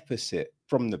deficit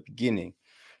from the beginning.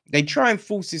 They try and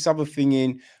force this other thing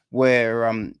in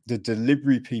where the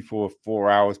delivery people are 4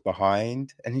 hours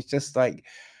behind, and it's just like,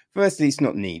 firstly, it's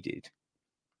not needed.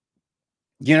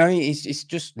 You know, it's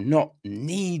just not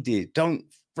needed. Don't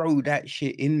throw that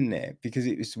shit in there because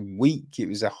it was weak. It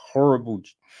was a horrible,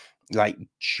 like,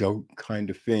 joke kind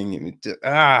of thing. It was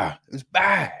it was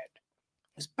bad.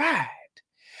 It was bad.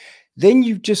 Then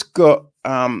you've just got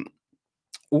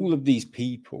all of these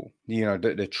people, you know,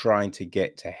 that they're trying to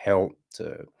get to help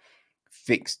to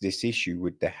fix this issue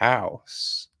with the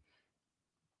house.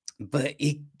 But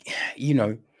it, you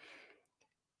know,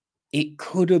 it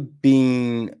could have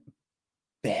been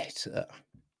better,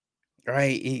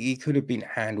 right? It could have been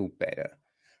handled better,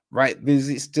 right? Because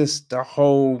it's just the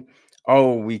whole,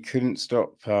 oh, we couldn't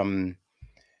stop oh,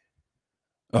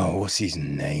 what's his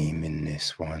name in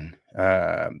this one?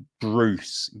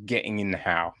 Bruce getting in the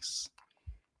house.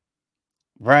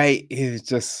 Right? It was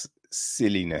just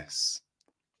silliness.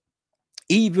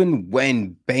 Even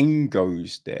when Bane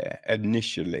goes there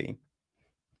initially,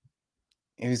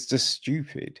 it was just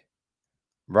stupid.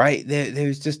 Right? There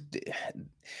was just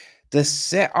the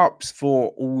setups for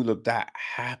all of that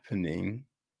happening.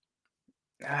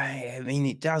 I mean,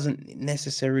 it doesn't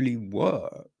necessarily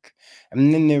work.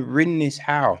 And then they're in this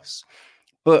house,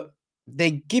 but they're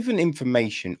given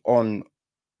information on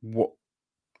what,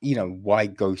 you know, why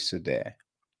ghosts are there.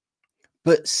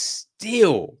 But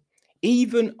still,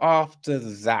 even after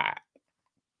that,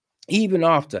 even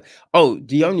after, oh,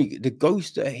 the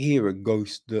ghosts that are here are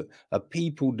ghosts that are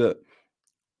people that,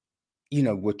 you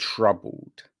know, were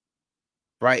troubled,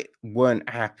 right? Weren't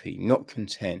happy, not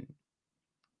content,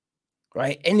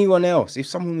 right? Anyone else, if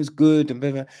someone was good and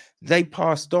blah, blah, they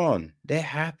passed on, they're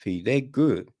happy, they're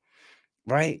good,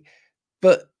 right?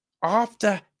 But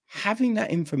after having that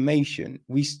information,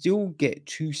 we still get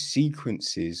two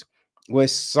sequences where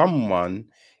someone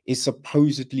is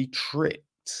supposedly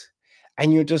tricked.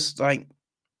 And you're just like,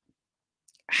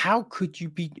 how could you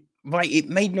be right? It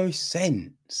made no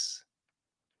sense.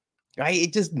 Right?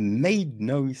 It just made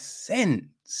no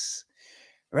sense.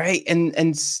 Right?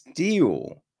 And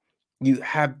still you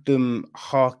have them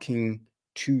harking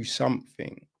to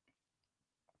something,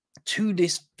 to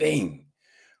this thing,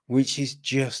 which is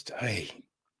just a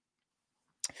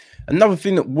another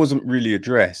thing that wasn't really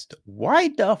addressed. Why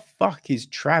the fuck is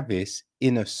Travis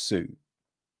in a suit?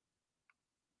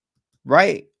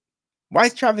 Right? Why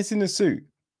is Travis in a suit?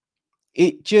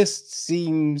 It just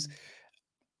seems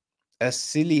a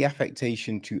silly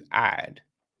affectation to add,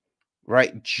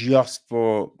 right? Just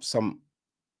for some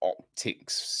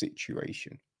optics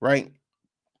situation, right?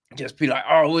 Just be like,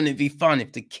 oh, wouldn't it be fun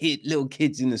if the little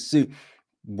kid's in a suit?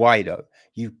 Why though?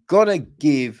 You've got to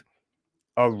give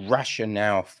a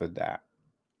rationale for that.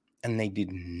 And they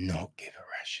did not give a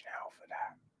rationale for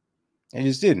that. They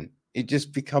just didn't. It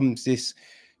just becomes this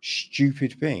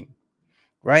stupid thing,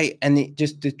 right? And it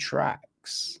just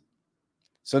detracts.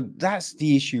 So that's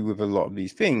the issue with a lot of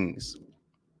these things.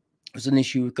 It's an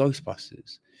issue with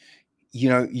Ghostbusters. You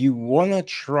know, you want to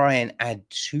try and add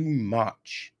too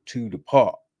much to the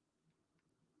pot.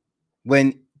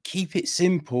 When keep it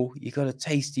simple, you got a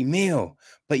tasty meal,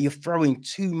 but you're throwing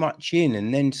too much in,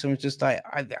 and then someone's just like,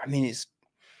 I mean,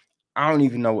 I don't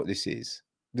even know what this is.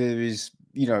 There is,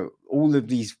 you know, all of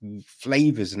these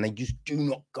flavors, and they just do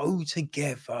not go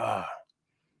together.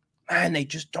 Man, they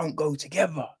just don't go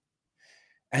together.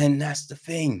 And that's the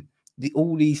thing.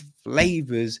 All these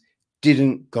flavors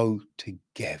didn't go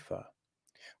together.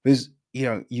 Because, you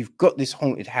know, you've got this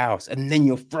haunted house, and then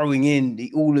you're throwing in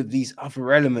all of these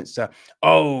other elements that,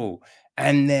 oh,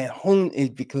 and they're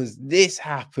haunted because this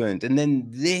happened, and then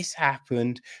this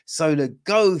happened. So the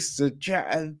ghosts are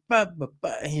and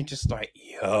you're just like,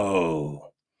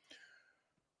 yo,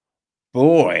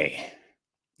 boy,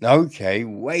 okay,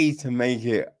 way to make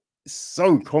it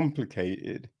so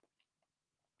complicated.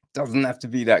 Doesn't have to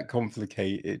be that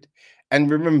complicated. And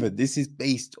remember, this is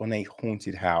based on a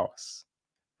haunted house,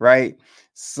 right?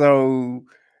 So,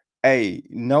 hey,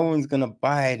 no one's gonna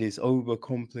buy this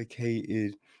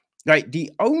overcomplicated. Like, the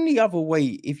only other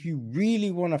way, if you really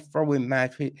want to throw in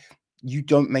magic, you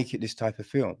don't make it this type of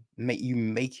film. You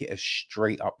make it a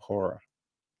straight up horror,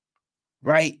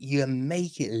 right? You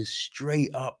make it a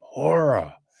straight up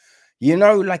horror, you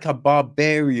know, like a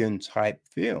barbarian type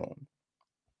film.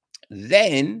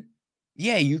 Then,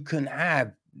 yeah, you can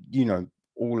have, you know,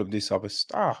 all of this other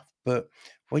stuff. But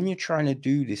when you're trying to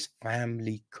do this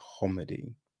family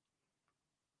comedy,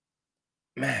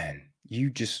 man, you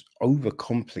just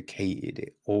overcomplicated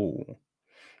it all.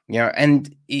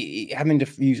 and having to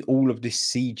use all of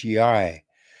this CGI.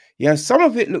 Some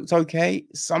of it looked okay,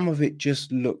 some of it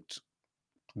just looked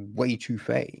way too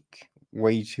fake,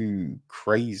 way too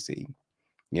crazy,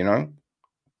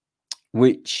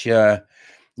 which a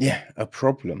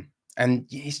problem. And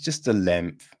it's just the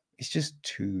length. It's just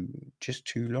too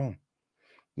long.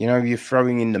 You're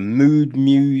throwing in the mood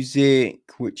music,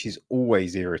 which is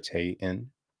always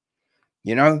irritating.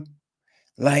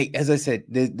 Like, as I said,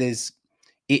 there's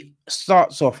it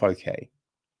starts off okay.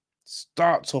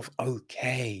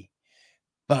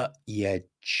 But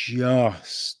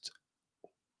just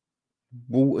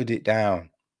watered it down.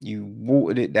 You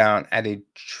watered it down, added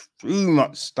too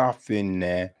much stuff in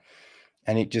there,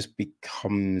 and it just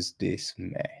becomes this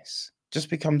mess. Just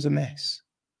becomes a mess.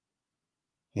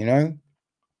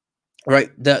 Right?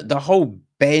 The whole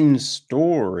Ben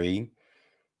story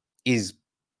is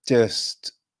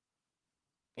just,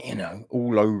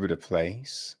 all over the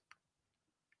place.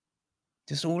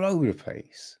 Just all over the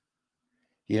place.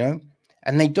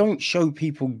 And they don't show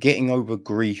people getting over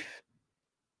grief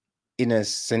in a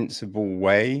sensible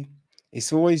way.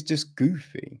 It's always just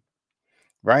goofy,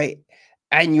 right?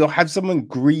 And you'll have someone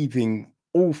grieving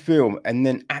all film, and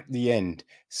then at the end,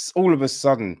 all of a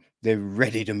sudden, they're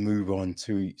ready to move on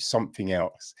to something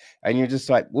else. And you're just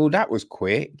like, well, that was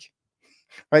quick.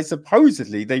 Right?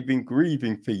 Supposedly, they've been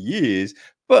grieving for years,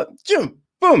 but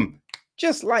boom,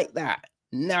 just like that.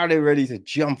 Now they're ready to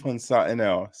jump on something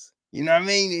else. You know what I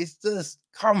mean? It's just,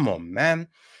 come on, man.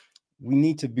 We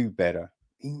need to do better.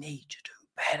 We need to do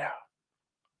better.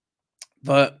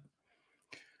 But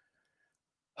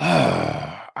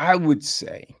I would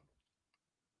say,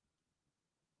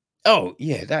 oh,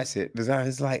 yeah, that's it. Because I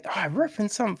was like, I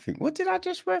referenced something. What did I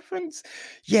just reference?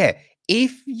 Yeah,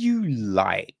 if you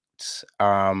liked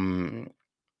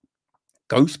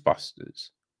Ghostbusters,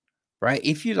 right?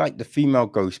 If you like the female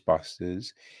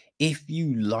Ghostbusters, if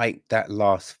you like that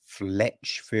last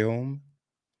Fletch film,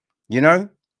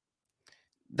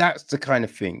 that's the kind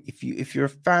of thing. If you're a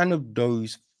fan of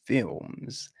those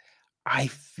films, I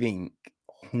think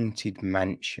Haunted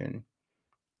Mansion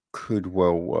could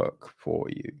well work for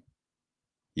you.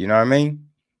 You know what I mean?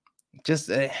 Just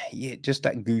just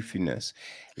that goofiness,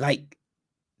 like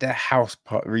the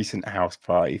recent House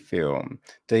Party film.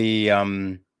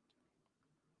 The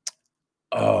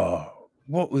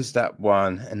what was that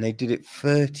one? And they did it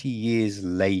 30 years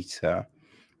later.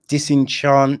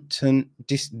 Disenchanted.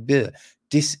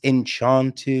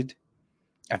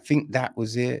 I think that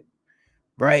was it.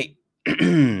 Right.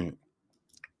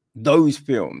 Those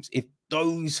films, if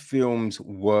those films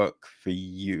work for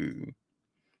you,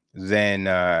 then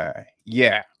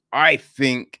I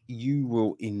think you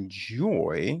will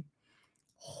enjoy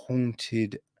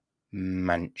Haunted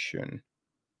Mansion.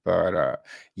 But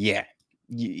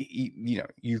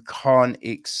you can't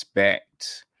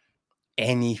expect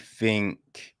anything,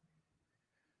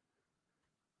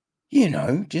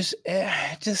 just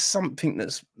something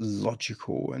that's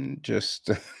logical and just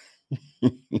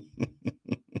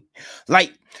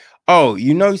like,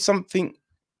 something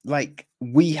like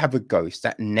We Have a Ghost,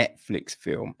 that Netflix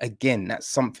film. Again, that's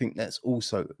something that's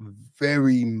also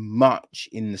very much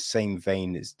in the same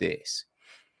vein as this.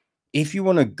 If you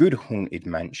want a good Haunted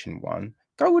Mansion one,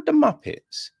 go with the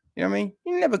Muppets. You know what I mean?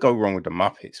 You never go wrong with the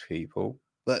Muppets, people.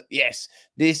 But yes,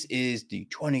 this is the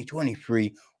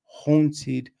 2023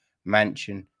 Haunted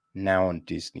Mansion, now on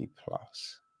Disney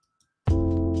Plus.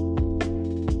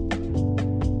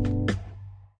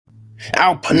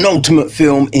 Our penultimate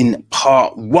film in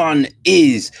part 1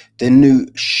 is the new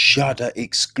Shudder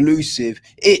exclusive.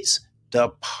 It's The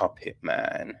Puppet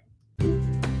Man.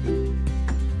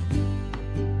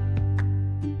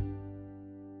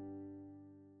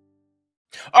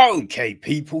 Okay,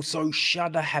 people, so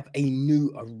Shudder have a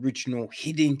new original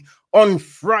hitting on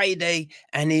Friday,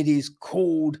 and it is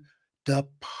called The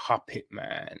Puppet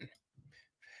Man.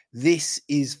 This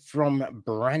is from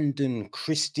Brandon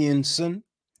Christensen,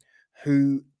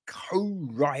 who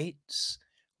co-writes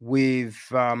with,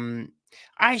 I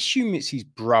assume it's his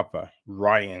brother,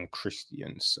 Ryan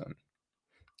Christensen.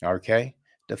 Okay.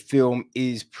 The film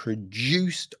is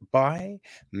produced by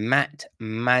Matt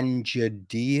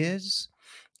Manjadiers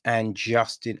and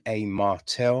Justin A.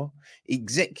 Martell,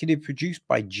 executive produced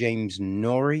by James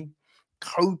Norrie,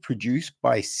 co-produced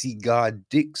by Cigar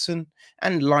Dixon,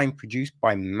 and line produced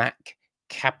by Mac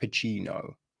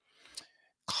Cappuccino.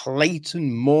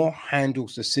 Clayton Moore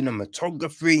handles the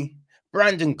cinematography.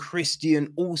 Brandon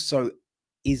Christian also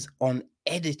is on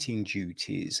editing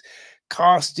duties.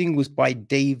 Casting was by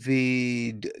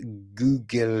David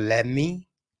Guglielmo,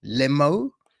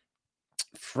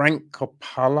 Frank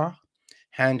Coppola,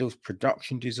 handles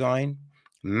production design.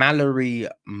 Mallory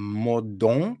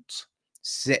Mordaunt,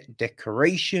 set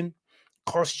decoration.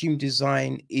 Costume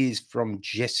design is from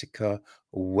Jessica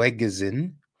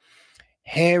Wegazin.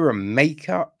 Hair and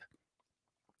makeup,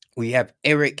 we have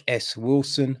Eric S.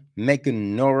 Wilson,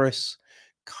 Megan Norris,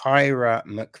 Kyra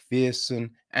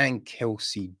McPherson, and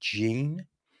Kelsey Jean.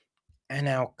 And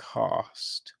our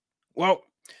cast. Well,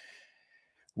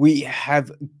 we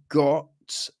have got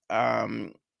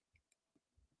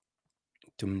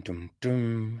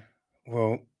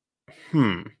well,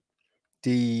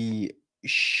 the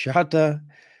Shudder.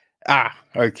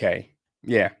 Okay.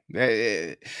 Yeah.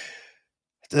 The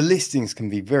listings can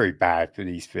be very bad for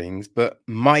these things, but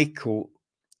Michael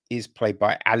is played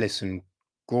by Alison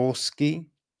Gorski.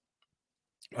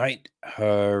 Right.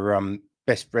 Her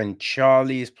best friend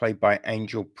Charlie is played by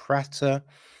Angel Prater.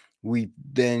 We've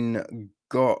then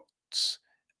got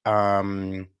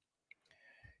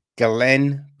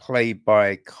Galen, played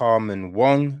by Carmen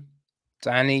Wong.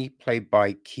 Danny, played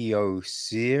by Keo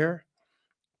Sear.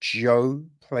 Joe,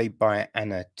 played by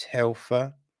Anna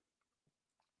Telfer.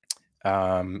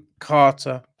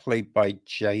 Carter, played by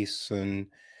Jason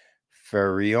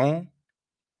Ferrion.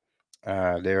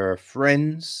 There are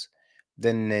friends.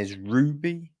 Then there's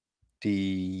Ruby,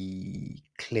 the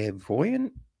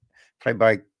clairvoyant, played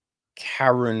by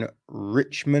Karen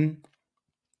Richmond.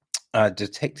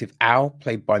 Detective Al,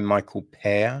 played by Michael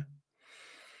Pear.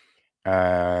 We've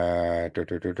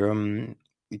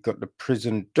got the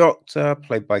prison doctor,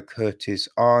 played by Curtis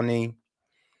Arney.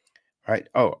 Right.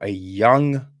 Oh, a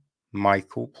young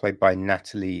Michael, played by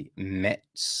Natalie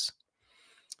Metz.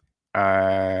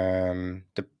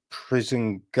 The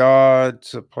prison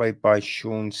guards are played by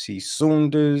Sean C.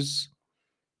 Saunders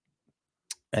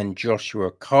and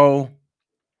Joshua Cole.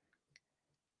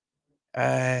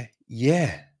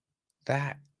 Yeah,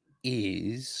 that's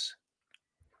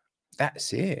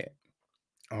it,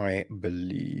 I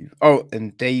believe. Oh,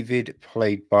 and David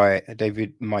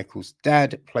Michael's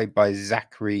dad, played by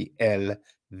Zachary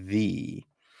L.V.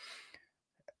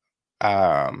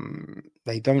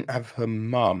 They don't have her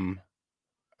mum,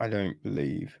 I don't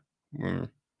believe.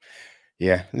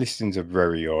 Yeah, listings are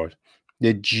very odd.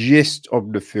 The gist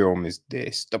of the film is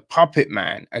this: the puppet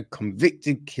man, a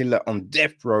convicted killer on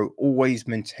death row, always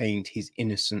maintained his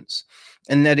innocence,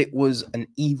 and that it was an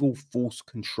evil force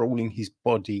controlling his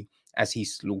body as he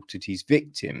slaughtered his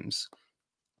victims.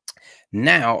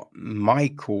 Now,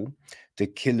 Michael, the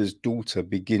killer's daughter,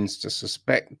 begins to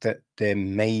suspect that there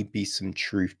may be some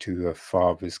truth to her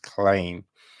father's claim.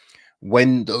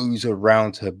 When those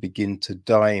around her begin to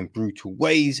die in brutal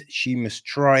ways, she must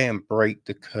try and break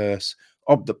the curse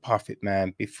of the puppet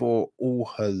man before all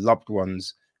her loved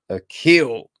ones are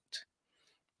killed.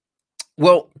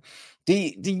 Well,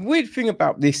 the weird thing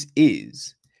about this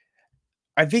is,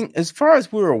 I think, as far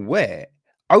as we're aware,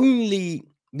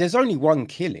 there's only one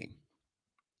killing.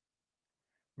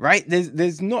 Right?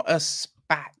 There's not a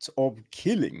spat of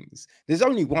killings. There's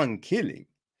only one killing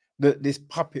that this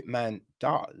puppet man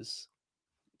does.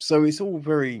 So it's all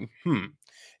very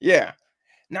yeah.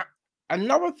 Now,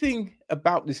 another thing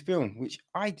about this film, which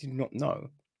I did not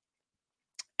know,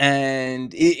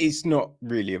 and it's not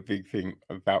really a big thing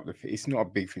about it's not a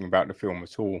big thing about the film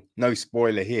at all. No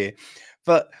spoiler here,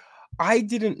 but I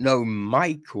didn't know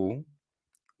Michael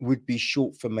would be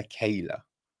short for Michaela.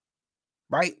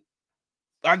 Right?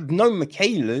 I've known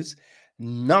Michaelas.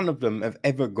 None of them have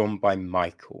ever gone by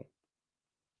Michael.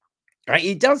 Right?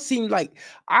 It does seem like,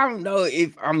 I don't know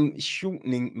if I'm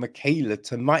shortening Michaela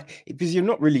to Mike, because you're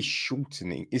not really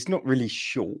shortening. It's not really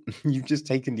short. You've just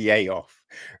taken the A off,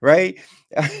 right?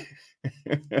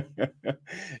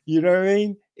 You know what I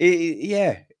mean?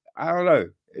 Yeah, I don't know.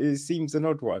 It seems an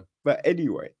odd one. But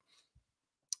anyway,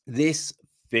 this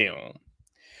film,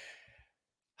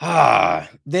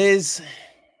 there's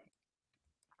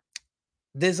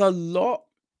a lot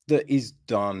that is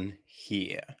done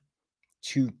here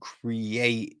to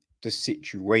create the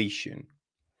situation.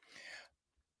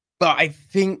 But I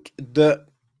think that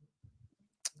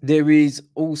there is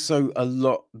also a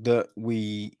lot that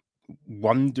we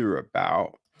wonder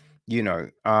about,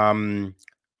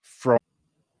 from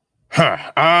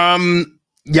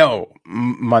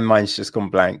my mind's just gone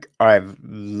blank. I've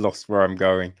lost where I'm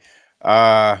going.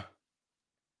 God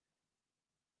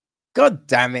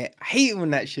damn it. I hate when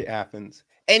that shit happens.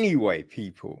 Anyway,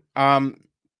 people,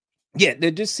 yeah,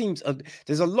 there just seems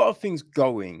there's a lot of things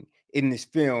going in this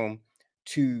film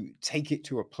to take it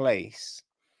to a place,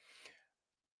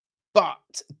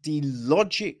 but the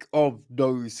logic of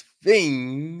those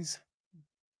things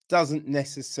doesn't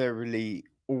necessarily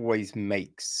always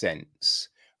make sense,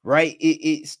 right?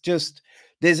 It's just,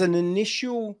 there's an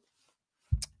initial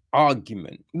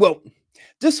argument. Well,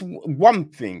 just one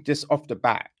thing, just off the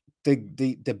bat,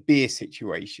 the beer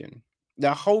situation,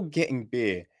 the whole getting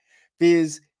beer.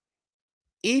 There's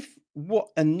if what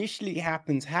initially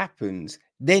happens,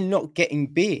 they're not getting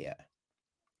beer,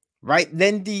 right?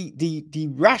 Then the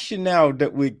rationale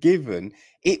that we're given,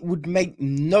 it would make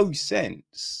no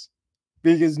sense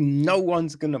because no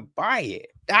one's gonna buy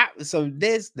it. So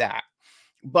there's that.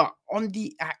 But on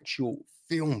the actual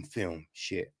film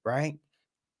shit, right?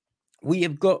 We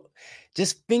have got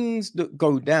just things that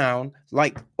go down,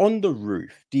 like on the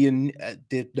roof.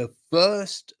 The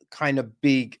first kind of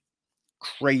big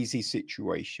crazy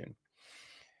situation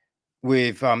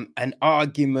with an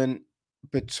argument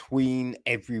between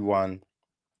everyone,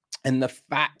 and the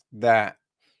fact that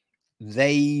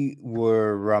they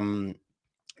were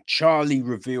Charlie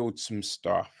revealed some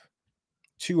stuff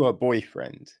to her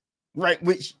boyfriend, right?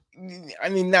 Which, I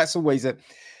mean, that's always a,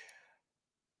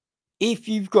 if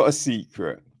you've got a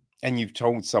secret and you've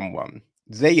told someone,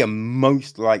 they are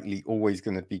most likely always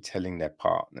going to be telling their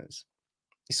partners.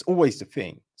 It's always the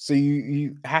thing. So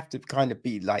you have to kind of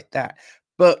be like that.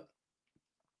 But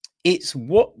it's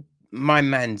what my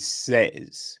man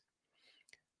says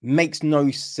makes no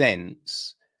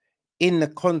sense in the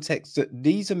context that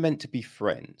these are meant to be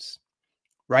friends,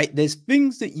 right? There's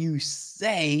things that you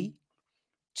say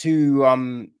to you know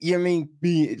what I mean,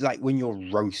 be like when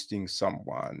you're roasting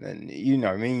someone, and you know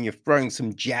what I mean, you're throwing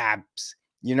some jabs,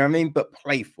 you know what I mean, but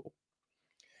playful.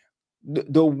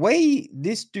 The way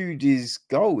this dude is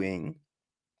going,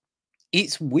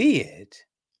 it's weird,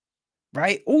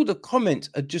 right? All the comments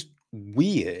are just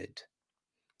weird.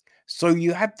 So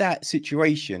you have that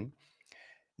situation.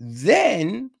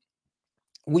 Then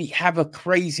we have a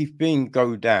crazy thing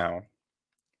go down.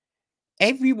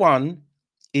 Everyone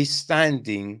is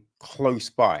standing close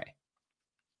by,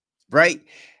 right?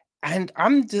 And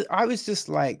I was just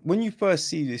like, when you first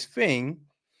see this thing,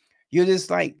 you're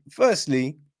just like,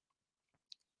 firstly,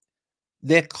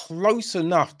 they're close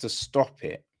enough to stop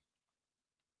it.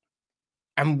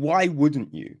 And why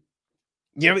wouldn't you?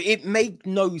 You know, it made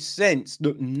no sense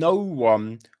that no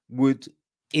one would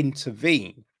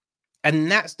intervene. And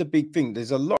that's the big thing.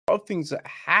 There's a lot of things that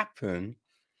happen,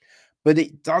 but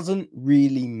it doesn't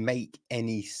really make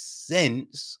any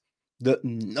sense that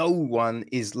no one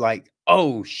is like,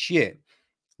 oh shit,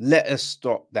 let us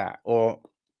stop that, or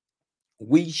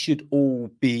we should all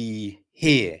be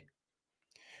here.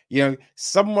 You know,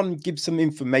 someone gives some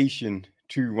information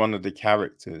to one of the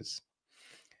characters,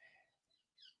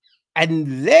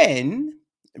 and then,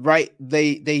 right,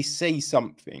 they say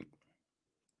something,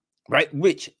 right,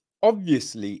 which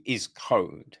obviously is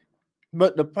code,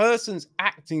 but the person's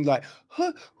acting like,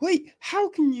 huh, wait, how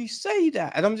can you say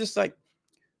that? And I'm just like,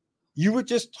 you were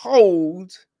just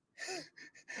told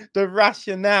the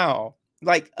rationale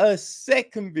like a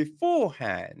second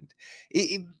beforehand.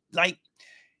 Like,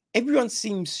 everyone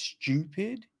seems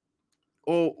stupid,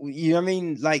 or you know what I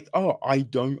mean, like, oh, I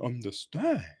don't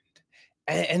understand,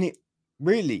 and it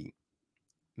really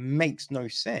makes no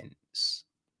sense,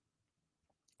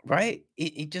 right?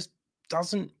 It just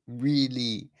doesn't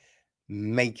really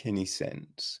make any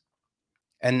sense.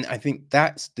 And I think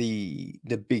that's the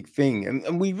big thing.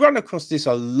 And we run across this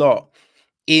a lot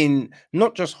in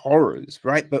not just horrors,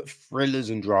 right? But thrillers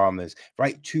and dramas,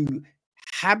 right? To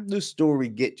have the story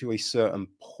get to a certain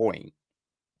point,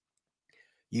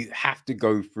 you have to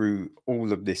go through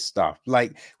all of this stuff.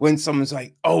 Like when someone's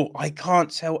like, oh, I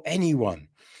can't tell anyone.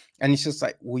 And it's just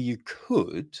like, well, you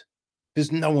could,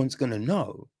 because no one's going to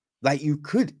know. Like you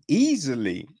could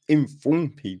easily inform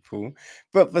people,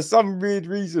 but for some weird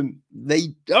reason,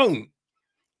 they don't.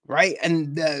 Right.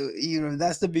 And, you know,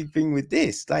 that's the big thing with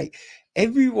this. Like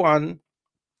everyone,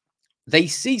 they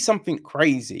see something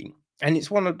crazy. And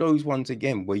it's one of those ones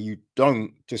again where you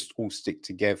don't just all stick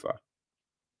together.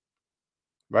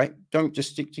 Right? Don't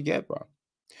just stick together.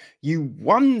 You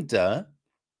wonder,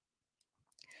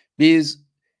 because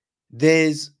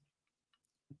there's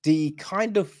the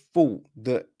kind of thought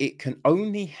that it can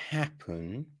only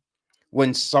happen when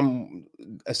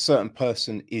a certain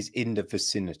person is in the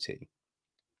vicinity.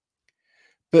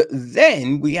 But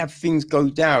then we have things go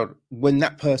down when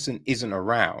that person isn't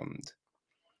around.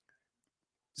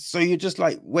 So you're just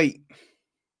like, wait,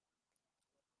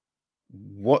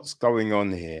 what's going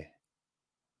on here?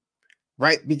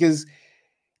 Right? Because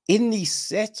in the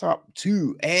setup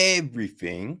to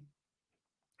everything,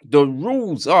 the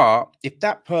rules are if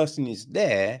that person is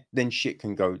there, then shit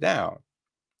can go down.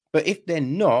 But if they're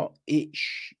not,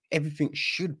 everything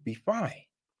should be fine.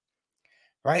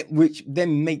 Right? Which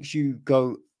then makes you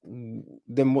go,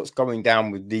 then what's going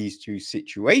down with these two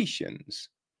situations,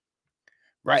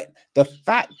 right? The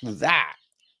fact that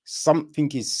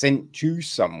something is sent to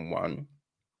someone,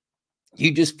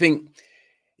 you just think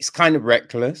it's kind of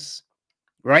reckless,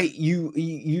 right?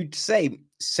 You'd say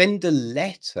send a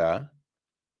letter,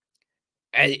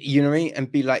 you know what I mean,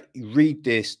 and be like, read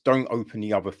this, don't open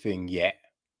the other thing yet,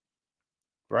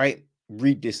 right?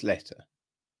 Read this letter,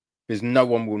 because no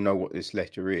one will know what this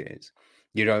letter is.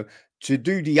 You know, to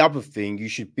do the other thing, you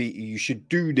should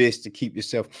do this to keep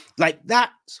yourself, like,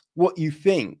 that's what you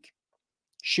think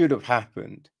should have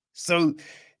happened. So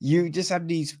you just have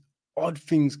these odd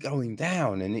things going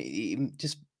down, and it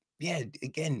just, yeah,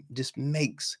 again, just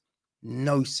makes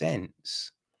no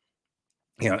sense.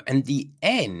 You know, and the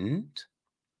end,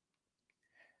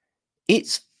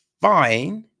 it's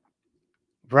fine,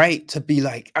 right, to be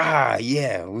like,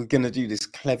 yeah, we're gonna do this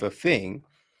clever thing,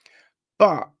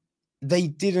 but they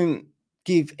didn't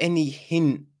give any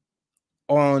hint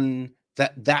on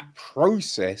that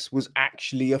process was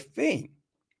actually a thing,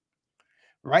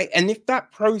 right? And if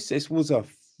that process was a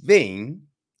thing,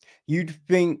 you'd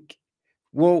think,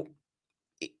 well,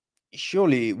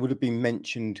 surely it would have been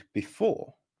mentioned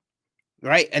before,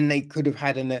 right? And they could have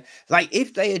had like,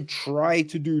 if they had tried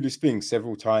to do this thing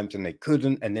several times and they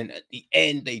couldn't, and then at the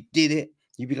end they did it,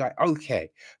 you'd be like,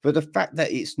 okay. But the fact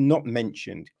that it's not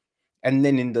mentioned, and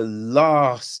then in the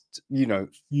last,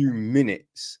 few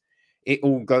minutes, it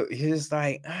all go, it's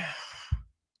like,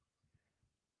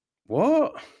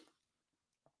 what?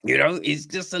 It's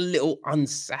just a little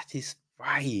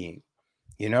unsatisfying,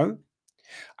 you know?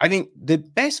 I think the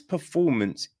best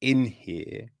performance in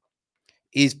here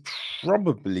is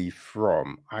probably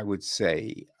from, I would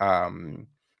say,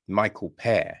 Michael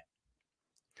Pear,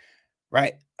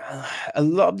 right? A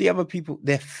lot of the other people,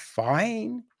 they're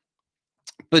fine,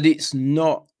 but it's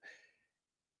not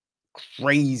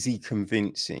crazy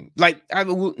convincing. Like,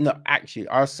 no, actually,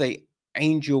 I'll say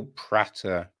Angel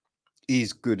Prater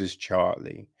is good as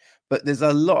Charlie, but there's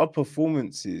a lot of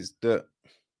performances that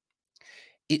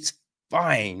it's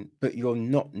fine, but you're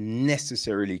not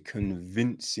necessarily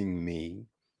convincing me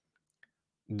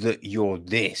that you're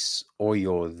this or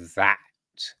you're that,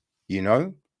 you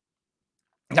know?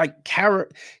 Like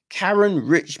Karen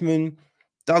Richmond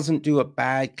doesn't do a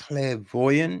bad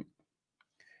clairvoyant,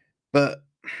 but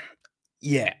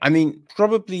yeah, I mean,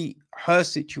 probably her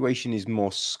situation is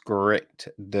more script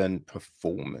than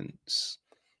performance.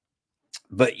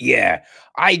 But yeah,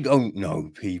 I don't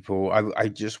know, people. I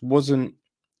just wasn't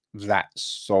that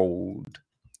sold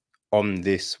on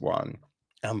this one,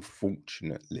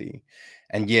 unfortunately.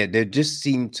 And yeah, there just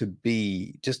seemed to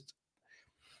be just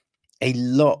a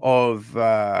lot of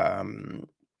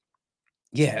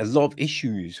a lot of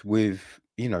issues with,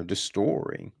 the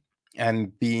story,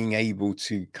 and being able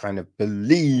to kind of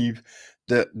believe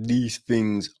that these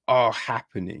things are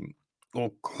happening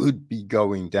or could be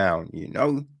going down,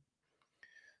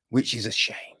 which is a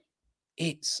shame.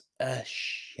 It's a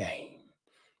shame.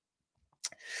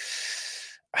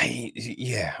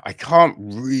 I can't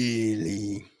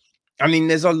really. I mean,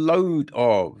 there's a load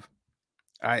of,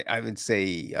 I would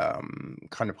say,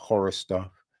 kind of horror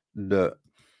stuff that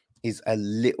is a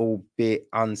little bit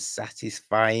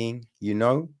unsatisfying,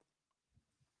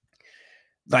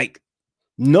 like,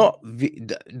 not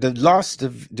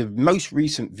the most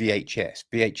recent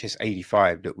VHS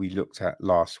 85 that we looked at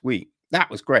last week. That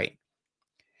was great.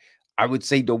 I would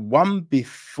say the one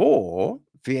before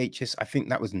VHS, I think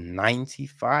that was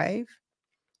 95,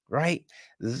 right?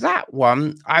 That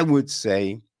one, I would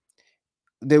say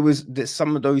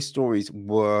some of those stories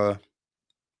were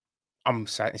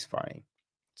unsatisfying.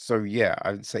 So yeah,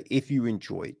 I would say if you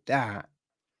enjoyed that,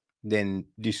 then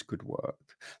this could work.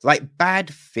 Like Bad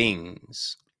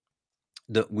Things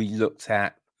that we looked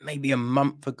at maybe a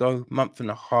month ago, month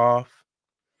and a half,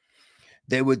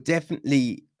 there were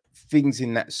definitely things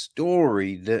in that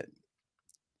story that,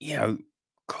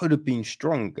 could have been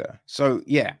stronger. So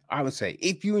yeah, I would say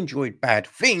if you enjoyed Bad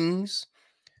Things,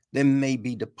 then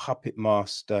maybe The Puppet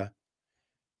Master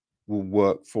will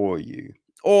work for you,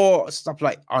 or stuff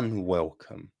like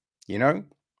Unwelcome,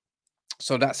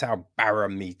 So that's our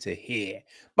barometer here.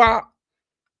 But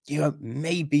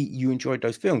maybe you enjoyed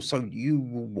those films, so you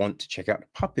will want to check out The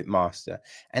Puppet Master,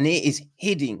 and it is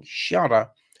hitting Shudder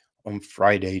on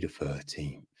Friday the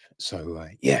 13th. So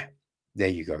yeah, there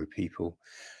you go, people.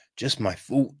 Just my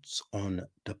thoughts on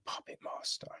The Puppet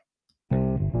Master.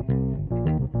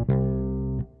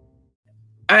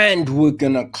 And we're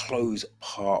gonna close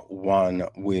part one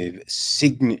with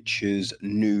Signature's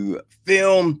new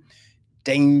film,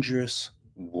 Dangerous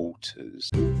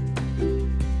Waters.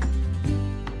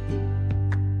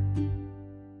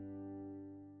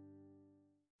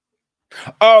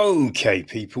 Okay,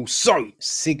 people. So,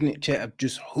 Signature have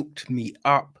just hooked me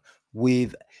up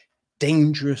with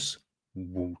Dangerous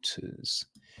Waters.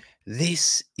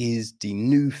 This is the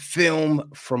new film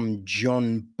from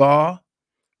John Barr,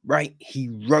 right? He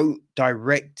wrote,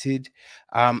 directed,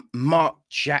 Mark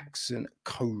Jackson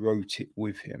co-wrote it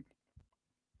with him.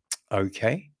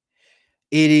 Okay.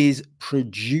 It is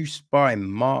produced by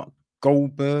Mark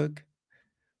Goldberg,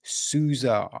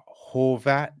 Sousa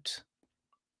Horvat,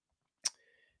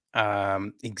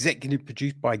 executive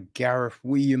produced by Gareth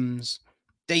Williams,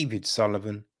 David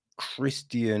Sullivan,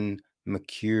 Christian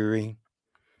McCurry,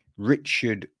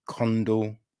 Richard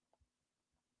Condell,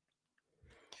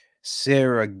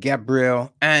 Sarah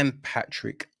Gabriel, and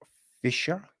Patrick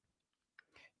Fisher.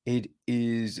 It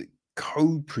is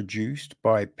co-produced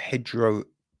by Pedro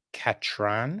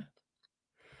Catran,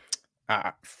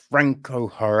 Franco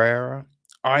Herrera,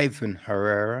 Ivan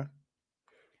Herrera,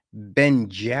 Ben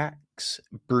Jacks,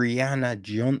 Brianna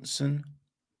Johnson,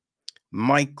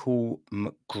 Michael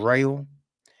McGrail,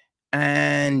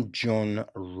 and John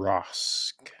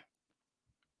Rusk.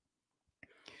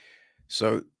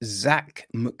 So Zach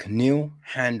McNeil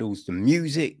handles the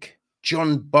music.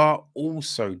 John Barr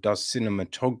also does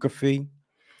cinematography.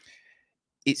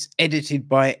 It's edited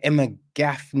by Emma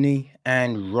Gaffney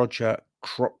and Roger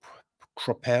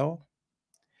Croppell.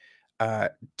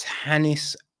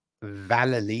 Tanis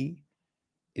Vallely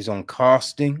is on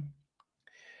casting.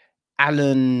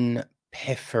 Alan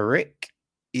Peferick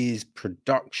is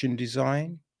production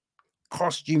design.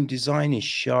 Costume design is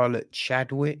Charlotte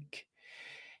Chadwick.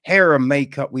 Hair and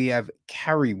makeup, we have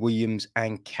Carrie Williams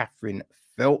and Catherine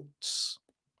Feltz.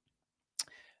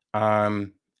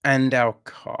 And our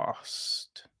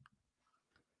cast.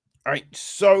 All right,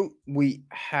 so we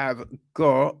have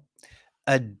got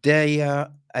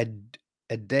Adaya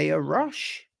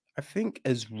Rush, I think,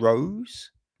 as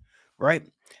Rose, right?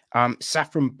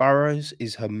 Saffron Burrows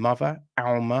is her mother,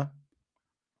 Alma.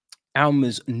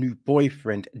 Alma's new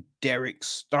boyfriend, Derek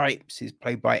Stipes, is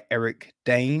played by Eric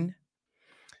Dane.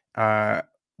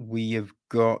 We have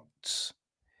got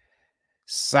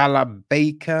Salah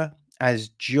Baker as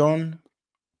John.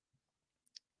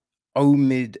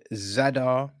 Omid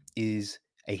Zadar is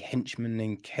a henchman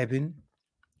named Kevin.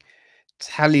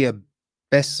 Talia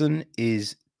Besson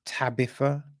is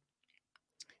Tabitha.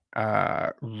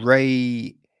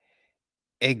 Ray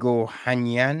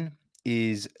Egohanyan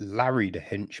is Larry the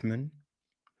henchman.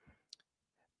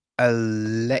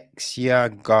 Alexia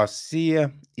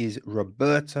Garcia is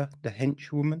Roberta the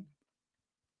henchwoman.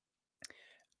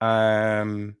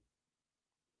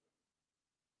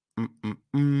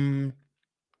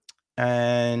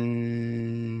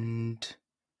 And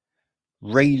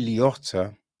Ray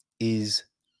Liotta is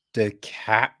the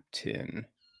captain.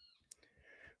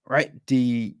 Right?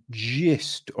 The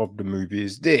gist of the movie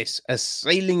is this: a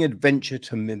sailing adventure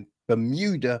to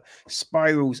Bermuda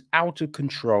spirals out of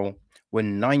control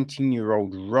when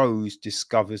 19-year-old Rose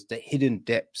discovers the hidden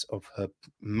depths of her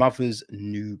mother's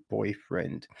new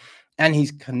boyfriend and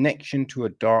his connection to a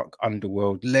dark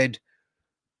underworld led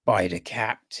by the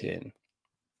captain.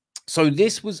 So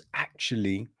this was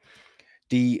actually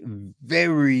the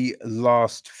very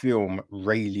last film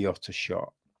Ray Liotta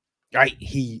shot. Right?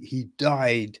 He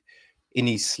died in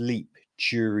his sleep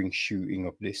during shooting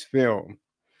of this film.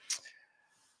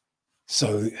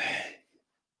 So,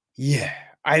 yeah,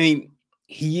 I mean,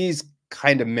 he is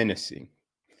kind of menacing.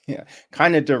 Yeah,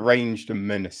 kind of deranged and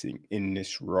menacing in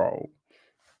this role.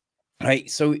 Right?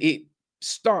 So it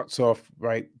starts off,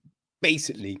 right?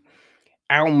 Basically,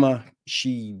 Alma,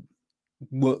 she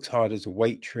works hard as a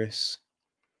waitress,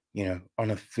 you know, on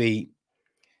her feet,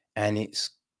 and it's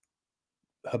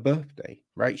her birthday,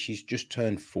 right? She's just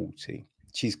turned 40.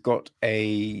 She's got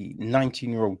a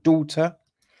 19-year-old daughter.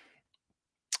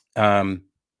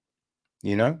 You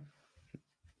know,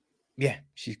 yeah,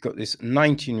 she's got this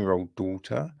 19-year-old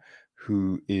daughter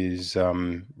who is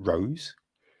Rose.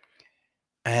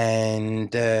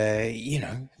 And you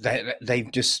know,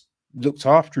 they've just looked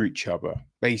after each other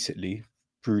basically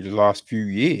through the last few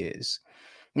years.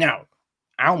 Now,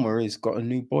 Alma has got a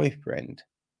new boyfriend,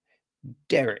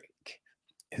 Derek,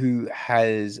 who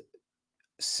has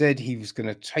said he was going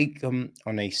to take them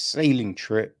on a sailing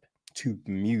trip to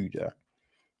Bermuda.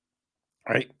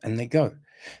 Right? And they go.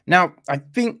 Now, I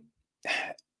think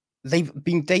they've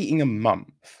been dating a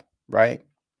month, right?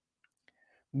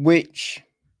 Which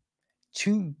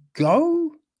to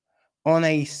go on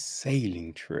a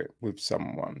sailing trip with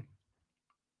someone,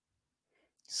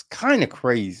 it's kind of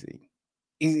crazy.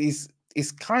 It's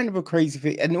kind of a crazy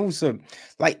thing. And also,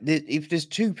 like, if there's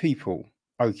two people,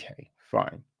 okay,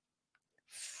 fine.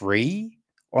 3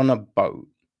 on a boat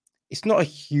It's not a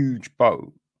huge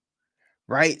boat,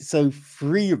 right? So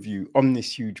 3 of you on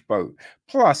this huge boat.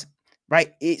 Plus,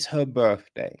 right, it's her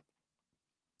birthday.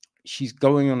 She's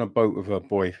going on a boat with her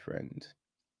boyfriend.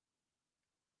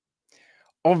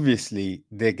 Obviously,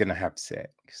 they're going to have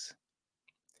sex.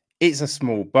 It's a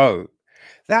small boat.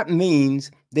 That means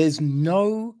there's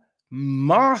no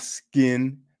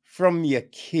masking from your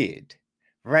kid,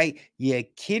 right? Your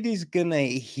kid is going to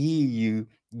hear you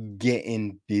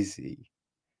getting busy.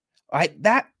 Right?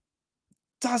 That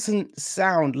doesn't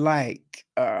sound like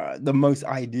the most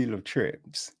ideal of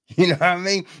trips. You know what I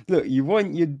mean? Look, you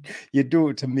want your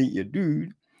daughter to meet your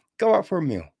dude, go out for a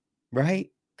meal, right?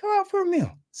 Go out for a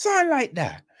meal. Something like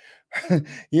that.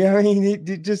 You know what I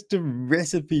mean? Just a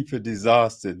recipe for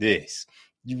disaster, this.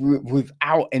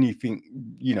 Without anything,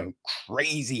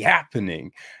 crazy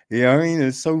happening. You know what I mean?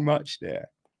 There's so much there.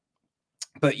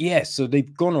 But yeah, so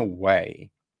they've gone away.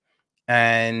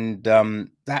 And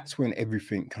that's when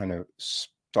everything kind of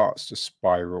starts to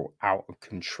spiral out of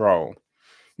control.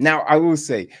 Now, I will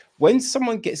say, when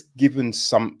someone gets given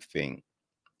something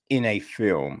in a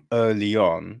film early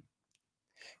on,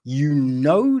 you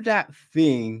know that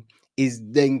thing is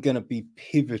then going to be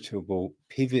pivotal,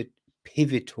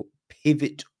 pivotal.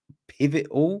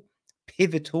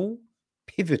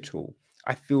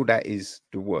 I feel that is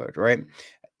the word, right?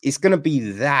 It's going to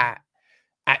be that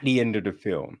at the end of the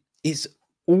film. It's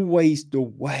always the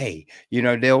way.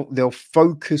 They'll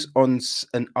focus on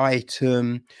an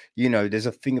item. There's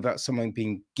a thing about someone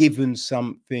being given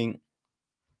something.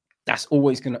 It's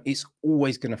always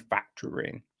gonna factor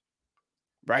in,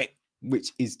 right?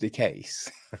 Which is the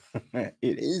case. It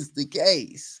is the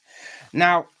case.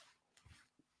 Now,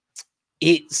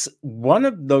 it's one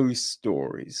of those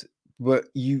stories where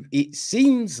it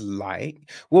seems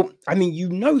like, well, I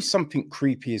mean, something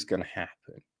creepy is going to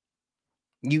happen.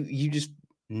 You just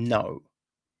know.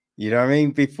 You know what I mean?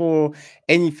 Before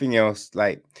anything else,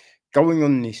 like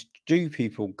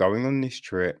people going on this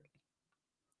trip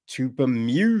to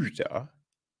Bermuda,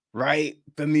 right?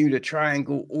 Bermuda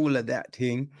Triangle, all of that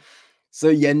thing.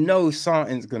 So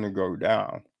something's gonna go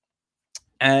down.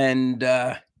 And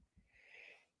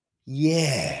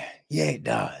yeah, it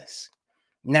does.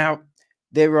 Now,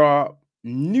 there are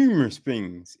numerous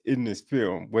things in this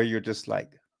film where you're just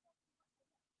like,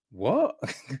 what?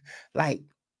 Like,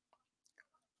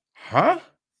 huh?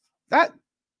 That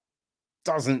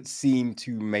doesn't seem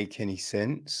to make any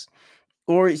sense.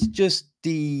 Or it's just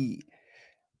the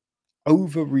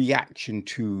overreaction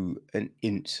to an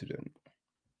incident.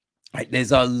 Like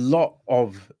there's a lot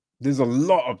of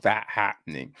that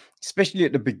happening, especially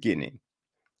at the beginning.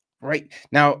 Right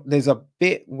now, there's a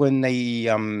bit when they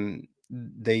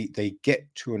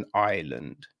get to an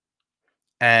island,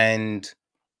 and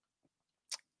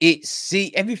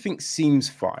everything seems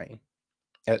fine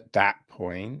at that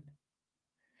point,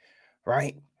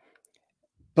 right?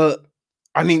 But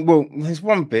I mean, well, there's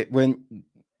one bit when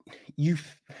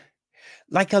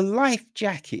like a life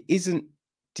jacket isn't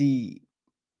the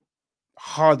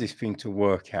hardest thing to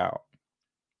work out.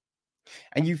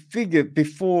 And you figure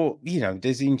before,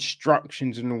 there's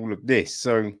instructions and all of this.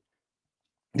 So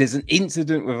there's an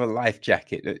incident with a life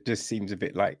jacket that just seems a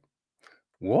bit like,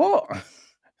 what?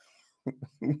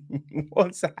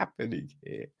 What's happening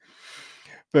here?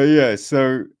 But yeah,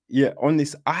 so yeah, on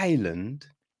this island,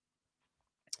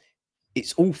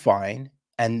 it's all fine.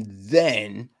 And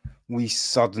then we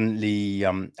suddenly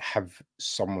have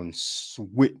someone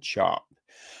switch up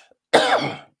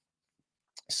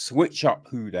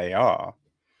who they are,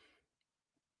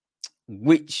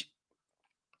 which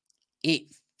it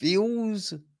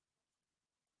feels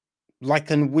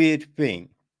like a weird thing,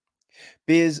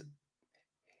 because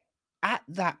at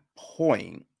that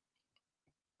point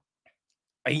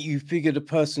you figure the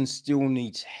person still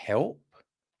needs help.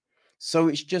 So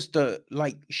it's just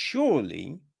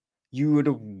surely you would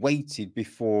have waited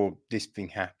before this thing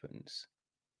happens,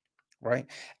 right?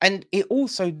 And it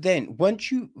also then,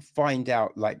 once you find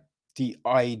out like the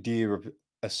idea of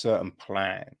a certain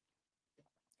plan,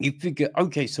 you figure,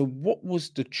 okay, so what was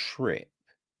the trip?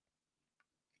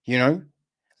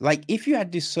 Like if you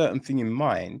had this certain thing in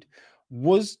mind,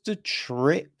 was the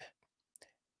trip,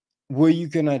 were you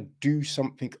gonna do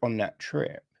something on that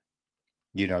trip,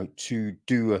 to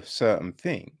do a certain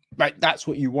thing? Like that's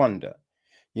what you wonder,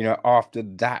 after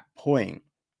that point.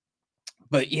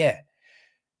 But yeah,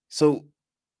 so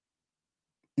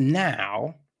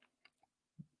now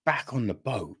back on the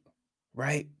boat,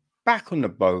 right? Back on the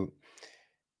boat.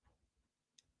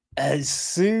 As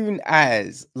soon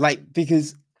as, like,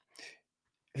 because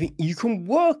you can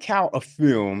work out a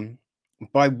film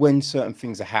by when certain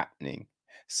things are happening.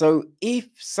 So if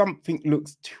something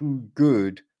looks too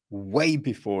good way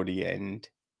before the end,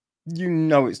 you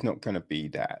know it's not going to be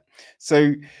that.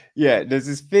 So yeah, there's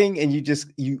this thing, and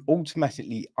you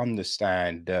automatically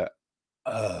understand that,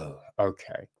 oh,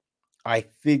 okay, I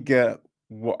figure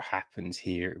what happens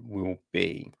here will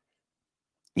be,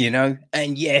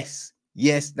 and yes,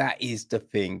 that is the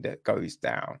thing that goes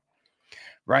down,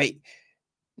 right?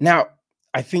 Now,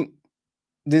 I think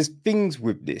there's things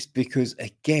with this because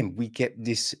again, we get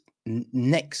this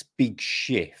next big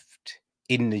shift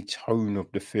in the tone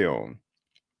of the film.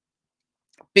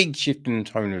 Big shift in the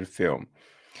tone of the film.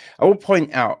 I will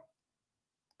point out,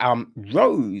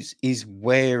 Rose is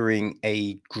wearing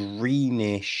a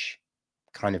greenish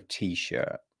kind of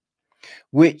t-shirt,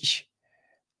 which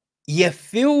you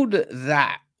feel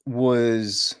that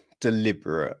was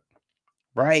deliberate,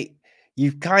 right?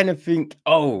 You kind of think,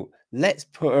 oh, let's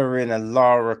put her in a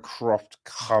Lara Croft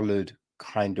colored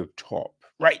kind of top,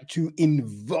 right? To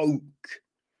invoke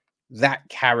that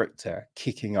character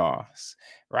kicking ass,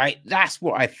 right? That's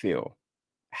what I feel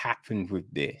happened with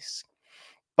this.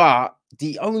 But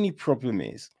the only problem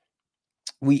is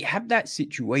we have that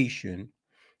situation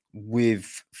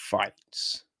with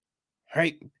fights,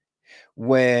 right?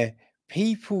 Where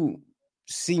people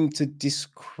seem to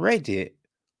discredit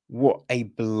what a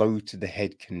blow to the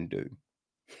head can do.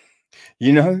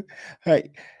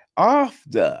 Like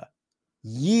after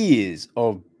years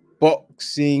of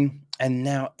boxing and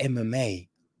now MMA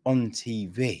on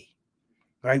TV,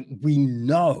 right? We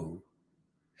know.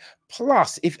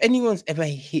 Plus, if anyone's ever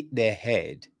hit their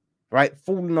head, right,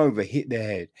 fallen over, hit their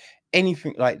head,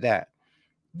 anything like that,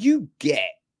 you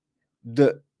get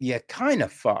that you're kind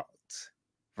of fucked,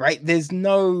 right? There's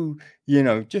no,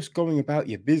 just going about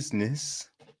your business.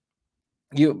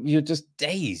 You're just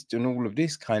dazed and all of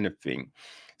this kind of thing.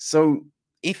 So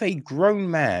if a grown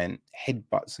man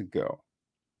headbutts a girl,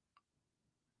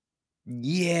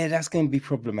 yeah, that's going to be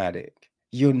problematic.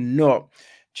 You're not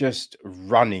just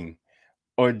running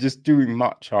or just doing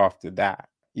much after that.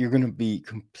 You're going to be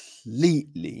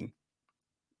completely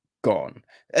gone.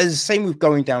 As the same with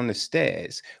going down the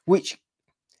stairs, which,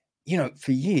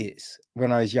 for years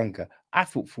when I was younger, I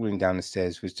thought falling down the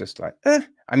stairs was just like,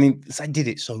 I mean, I did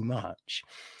it so much.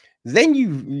 Then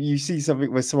you see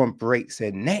something where someone breaks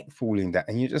their neck falling down,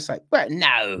 and you're just like, well,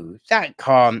 no, that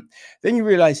can't. Then you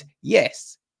realize,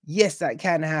 yes, that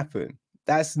can happen.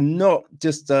 That's not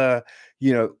just a,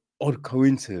 odd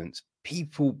coincidence.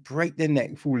 People break their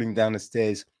neck falling down the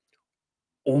stairs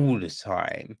all the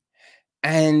time.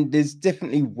 And there's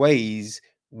definitely ways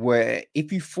where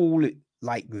if you fall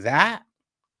like that,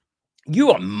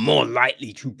 you are more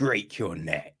likely to break your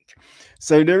neck.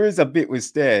 So there is a bit with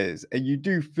stairs, and you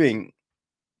do think,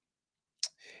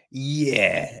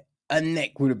 yeah, a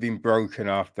neck would have been broken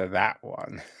after that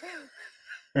one.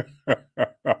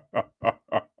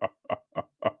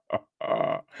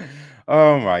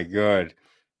 Oh my God.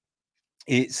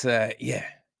 It's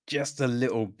just a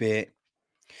little bit.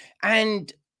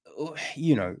 And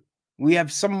we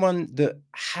have someone that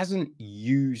hasn't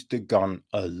used the gun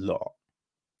a lot.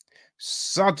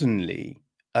 Suddenly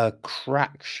a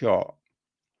crack shot.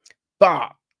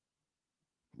 But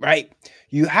right,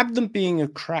 you have them being a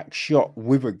crack shot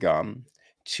with a gun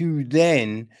to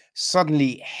then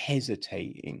suddenly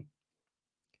hesitating.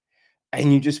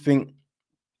 And you just think,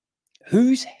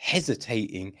 who's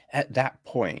hesitating at that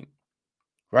point?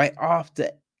 Right?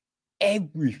 After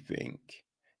everything,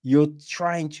 you're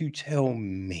trying to tell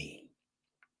me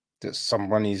that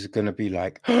someone is going to be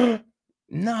like,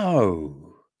 no.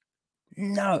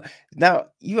 Now,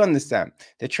 you understand,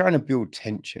 they're trying to build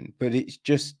tension, but it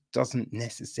just doesn't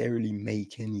necessarily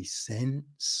make any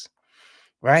sense,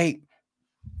 right?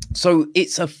 So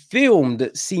it's a film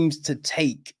that seems to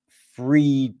take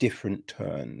three different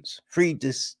turns, three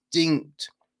distinct,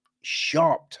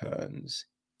 sharp turns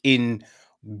in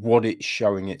what it's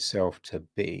showing itself to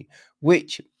be,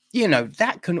 which,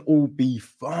 that can all be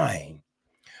fine.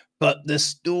 But the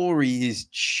story is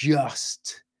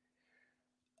just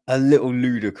a little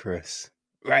ludicrous,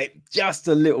 right? Just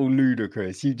a little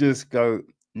ludicrous. You just go,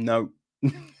 no,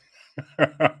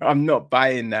 I'm not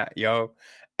buying that, yo.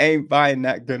 Ain't buying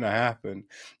that gonna happen,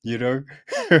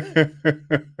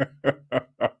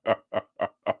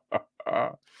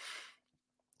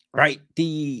 Right?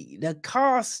 The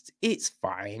cast, it's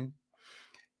fine.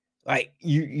 Like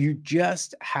you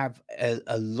just have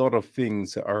a lot of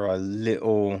things that are a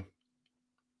little,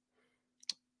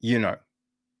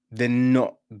 they're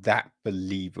not that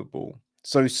believable.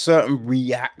 So certain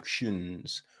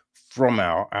reactions from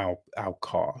our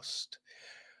cast,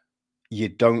 you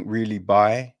don't really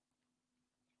buy.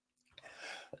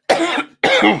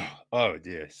 Oh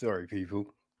dear, sorry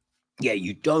people. Yeah,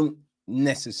 you don't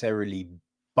necessarily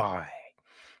buy,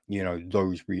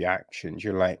 those reactions.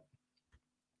 You're like,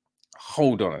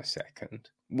 hold on a second.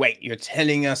 Wait, you're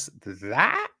telling us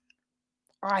that?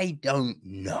 I don't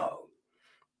know.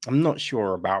 I'm not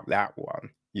sure about that one.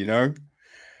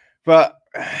 But,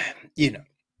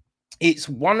 it's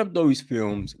one of those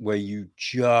films where you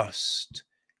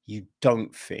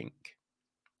don't think,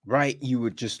 right? You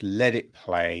would just let it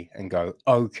play and go,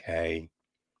 okay,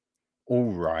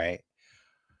 all right,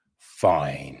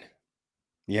 fine.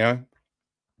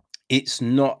 It's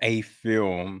not a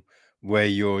film where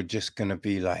you're just going to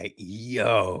be like,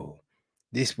 yo,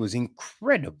 this was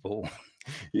incredible.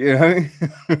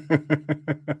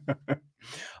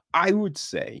 I would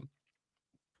say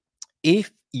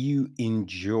if you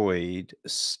enjoyed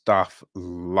stuff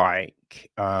like,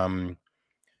 oh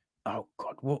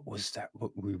God, what was that?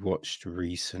 What we watched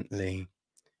recently?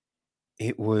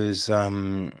 It was,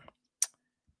 it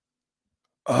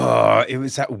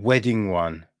was that wedding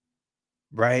one,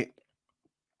 right?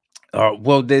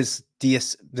 Well, there's a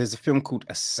film called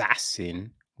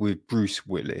Assassin with Bruce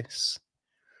Willis,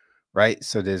 right?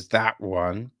 So there's that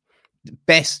one. The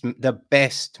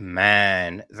Best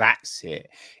Man, that's it.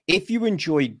 If you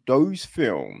enjoyed those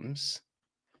films,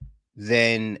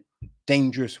 then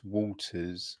Dangerous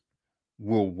Waters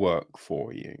will work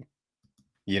for you.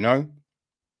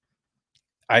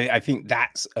 I think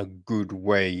that's a good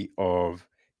way of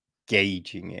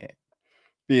gauging it,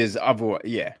 because otherwise,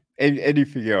 yeah,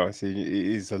 anything else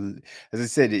is as I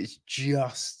said, it's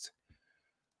just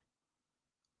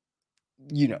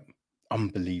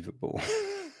unbelievable.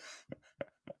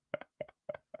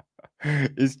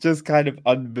 It's just kind of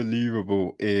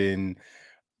unbelievable in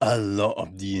a lot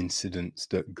of the incidents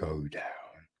that go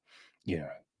down.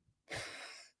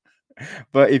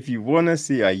 But if you want to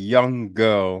see a young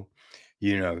girl,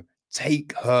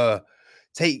 take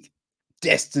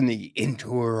destiny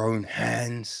into her own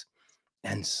hands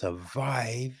and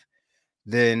survive,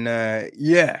 then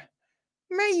yeah,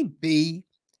 maybe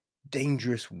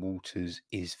Dangerous Waters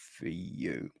is for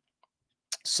you.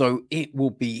 So it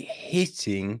will be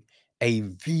hitting a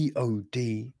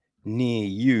VOD near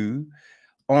you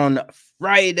on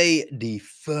Friday the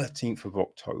 13th of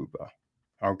October.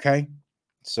 Okay?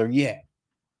 So yeah,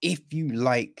 if you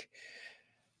like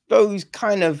those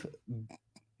kind of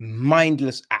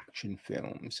mindless action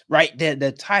films, right? They're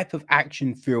the type of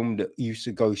action film that used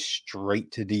to go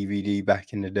straight to DVD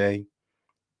back in the day,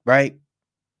 right?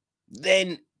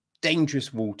 Then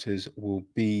Dangerous Waters will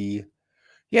be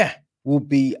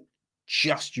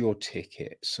just your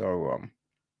ticket. So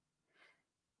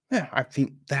yeah, I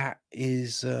think that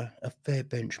is a fair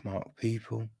benchmark,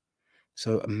 people.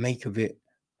 So make of it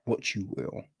what you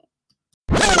will.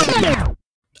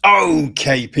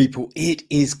 Okay, people, it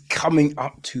is coming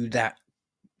up to that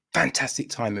fantastic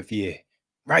time of year,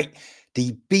 right?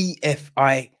 The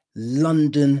BFI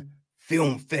London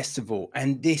Film Festival,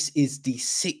 and this is the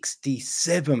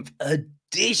 67th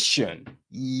edition.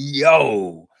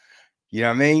 Yo, you know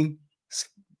what I mean?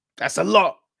 That's a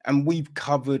lot, and we've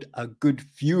covered a good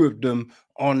few of them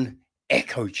on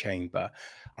Echo Chamber.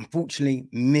 Unfortunately,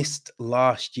 missed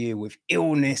last year with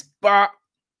illness, but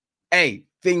hey,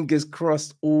 fingers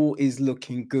crossed, all is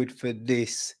looking good for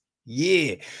this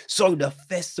year. So the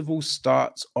festival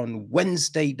starts on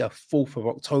Wednesday, the 4th of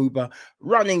October,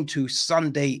 running to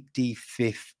Sunday, the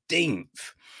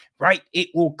 15th. Right? It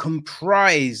will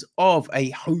comprise of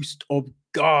a host of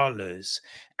galas,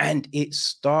 and it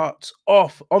starts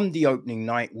off on the opening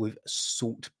night with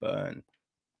Saltburn.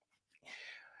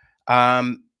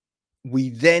 We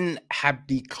then have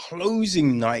the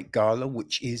closing night gala,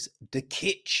 which is The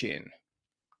Kitchen.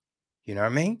 You know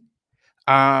what I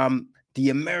mean? The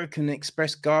American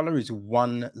Express Gala is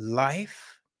One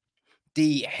Life.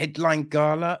 The headline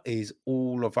gala is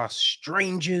All of Us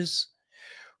Strangers.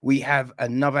 We have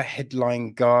another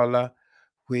headline gala,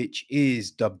 which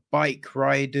is The Bike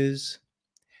Riders.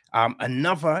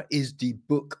 Another is The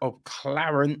Book of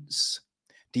Clarence.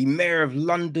 The Mayor of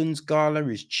London's gala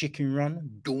is Chicken Run,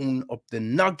 Dawn of the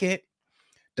Nugget.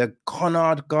 The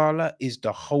Conard Gala is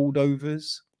The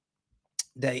Holdovers.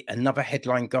 Another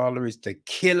headline gala is The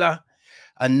Killer.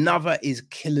 Another is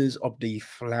Killers of the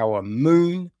Flower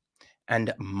Moon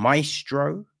and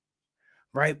Maestro.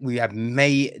 Right? We have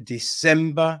May,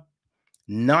 December,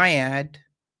 Naiad,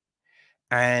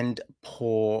 and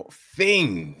Poor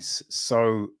Things.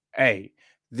 So, hey,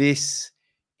 this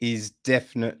is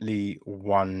definitely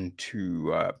one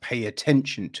to pay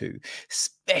attention to,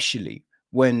 especially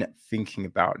when thinking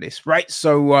about this, right?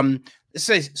 So, it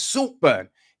says Saltburn.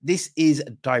 This is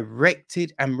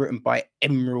directed and written by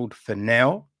Emerald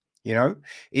Fennell. You know,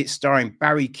 it's starring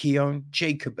Barry Keoghan,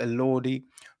 Jacob Elordi,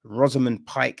 Rosamund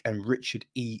Pike, and Richard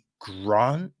E.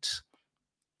 Grant.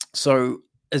 So,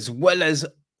 as well as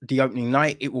the opening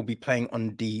night, it will be playing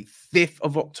on the 5th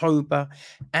of October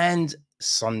and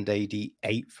Sunday, the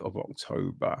 8th of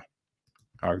October.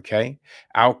 Okay.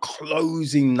 Our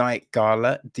closing night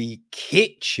gala, The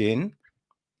Kitchen.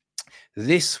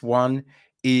 This one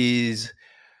is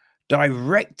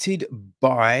directed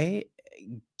by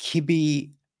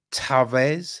Kibi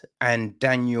Tavez and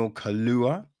Daniel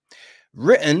Kalua,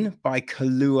 written by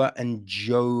Kalua and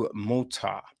Joe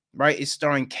Mota, right? It's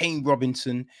starring Kane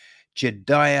Robinson,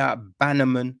 Jediah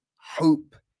Bannerman,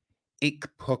 Hope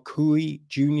Ikpokui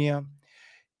Jr.,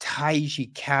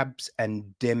 Taiji Cabs,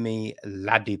 and Demi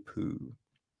Ladipu.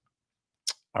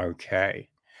 Okay.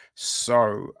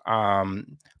 So,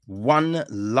 One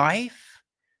Life.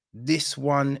 This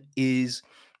one is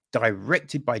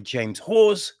directed by James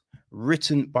Hawes,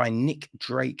 written by Nick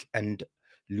Drake and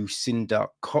Lucinda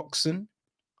Coxon,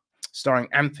 starring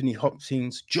Anthony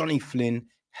Hopkins, Johnny Flynn,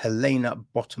 Helena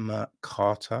Bottomer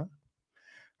Carter.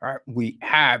 All right, we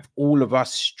have All of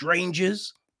Us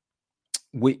Strangers,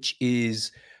 which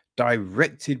is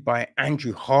directed by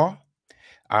Andrew Ha,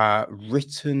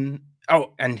 written.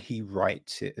 Oh, and he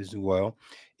writes it as well.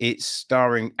 It's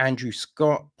starring Andrew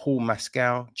Scott, Paul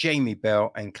Mescal, Jamie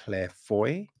Bell, and Claire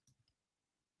Foy.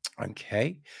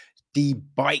 Okay. The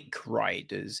Bike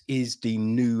Riders is the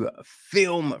new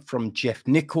film from Jeff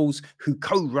Nichols, who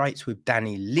co-writes with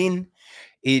Danny Lin.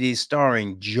 It is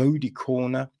starring Jodie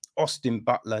Corner, Austin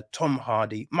Butler, Tom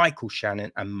Hardy, Michael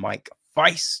Shannon, and Mike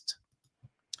Feist.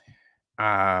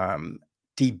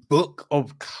 The Book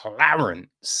of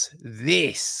Clarence.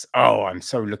 This, I'm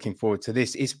so looking forward to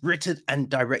this. It's written and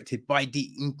directed by the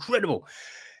incredible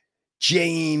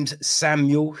James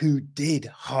Samuel, who did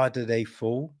Harder They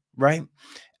Fall, right?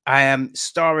 I am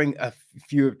starring a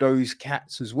few of those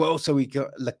cats as well. So we got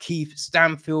Lakeith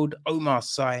Stanfield, Omar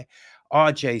Sy,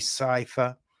 RJ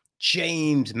Cypher,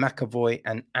 James McAvoy,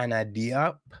 and Anna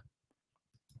Diop.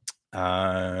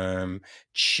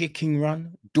 Chicken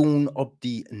Run, Dawn of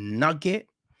the Nugget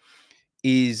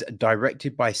is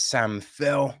directed by Sam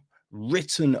Fell,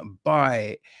 written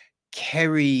by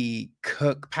Kerry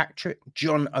Kirkpatrick,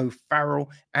 John O'Farrell,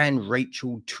 and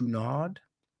Rachel Toonard.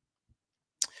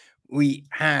 We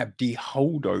have The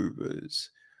Holdovers,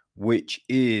 which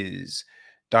is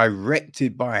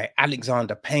directed by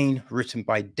Alexander Payne, written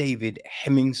by David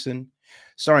Hemmingson,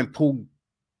 starring Paul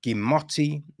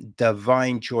Giamatti,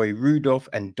 Divine Joy Rudolph,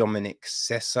 and Dominic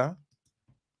Sessa.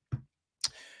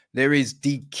 There is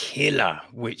The Killer,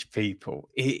 which, people,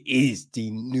 it is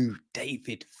the new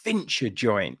David Fincher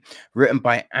joint, written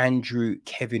by Andrew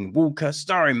Kevin Walker,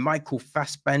 starring Michael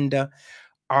Fassbender,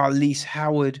 Arliss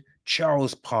Howard,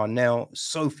 Charles Parnell,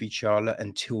 Sophie Charlotte,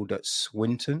 and Tilda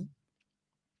Swinton.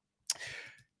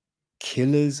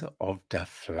 Killers of the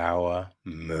Flower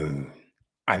Moon.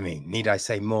 I mean, need I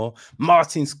say more?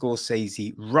 Martin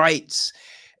Scorsese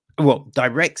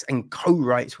directs and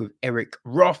co-writes with Eric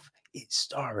Roth. It's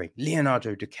starring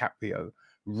Leonardo DiCaprio,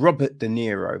 Robert De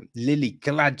Niro, Lily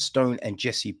Gladstone, and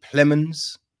Jesse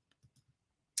Plemons.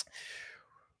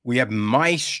 We have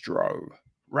Maestro,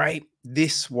 right?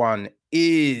 This one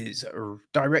is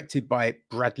directed by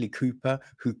Bradley Cooper,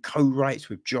 who co-writes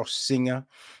with Josh Singer.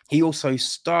 He also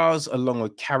stars along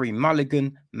with Carey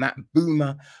Mulligan, Matt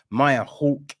Boomer, Maya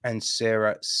Hawke, and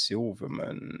Sarah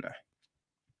Silverman.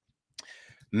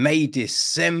 May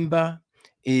December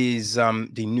is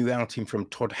the new outing from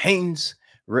Todd Haynes,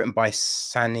 written by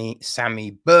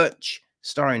Sammy Birch,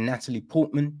 starring Natalie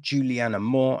Portman, Juliana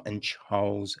Moore, and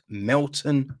Charles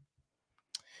Melton.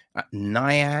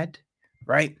 Naiad,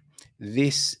 right?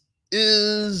 This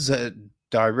is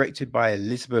directed by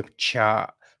Elizabeth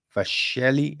Cha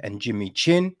Vashelli and Jimmy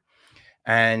Chin.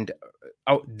 And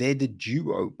they're the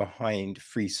duo behind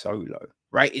Free Solo,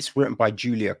 right? It's written by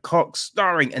Julia Cox,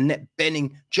 starring Annette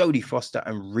Bening, Jodie Foster,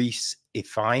 and Rhys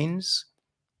Ifines.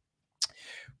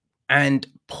 And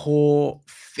Poor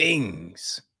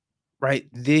Things, right?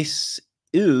 This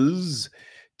is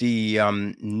the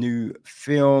new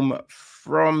film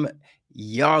from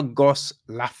Yorgos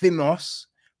Lanthimos,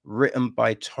 written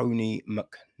by Tony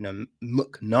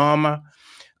McNamara,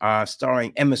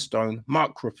 starring Emma Stone,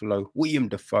 Mark Ruffalo, William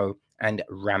Dafoe, and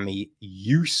Rami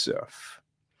Youssef.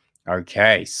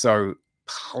 Okay, so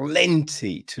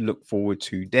plenty to look forward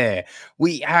to there.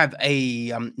 We have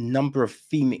a number of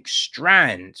themic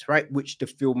strands, right, which the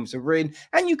films are in,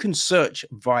 and you can search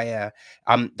via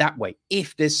that way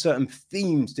if there's certain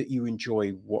themes that you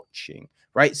enjoy watching,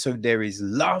 right? So there is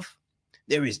love,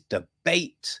 there is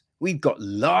debate, we've got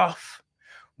laugh,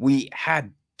 we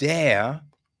had dare,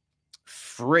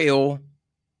 thrill,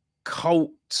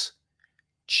 cult,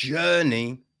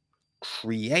 journey,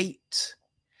 create,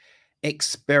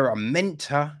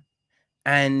 experimenter,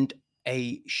 and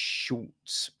a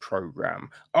shorts program.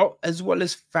 Oh, as well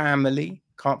as family.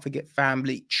 Can't forget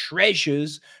family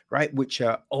treasures, right? Which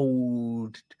are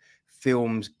old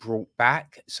films brought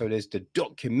back. So there's the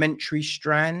documentary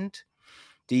strand,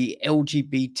 the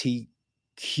LGBTQIA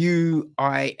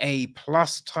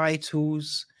plus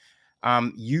titles,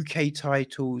 UK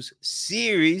titles,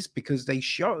 series, because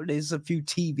there's a few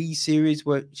TV series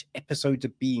which episodes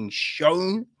are being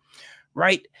shown,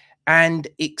 right? And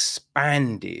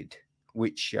expanded,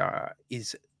 which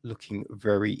is looking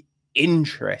very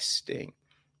interesting.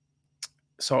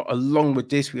 So along with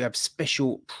this, we have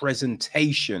special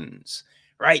presentations,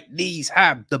 right? These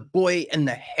have The Boy and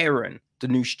the Heron, the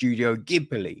new Studio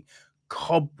Ghibli,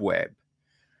 Cobweb.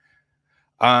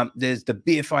 There's the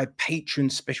BFI patron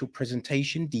special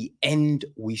presentation, The End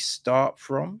We Start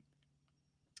From.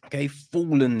 Okay,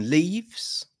 Fallen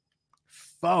Leaves,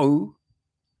 Foe,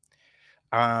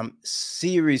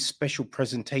 series special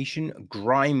presentation,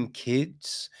 Grime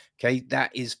Kids. Okay, that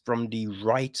is from the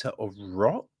writer of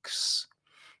Rocks.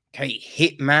 Okay,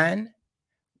 Hitman,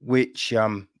 which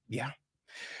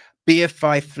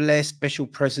BFI Flair special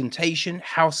presentation,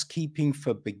 Housekeeping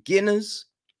for Beginners.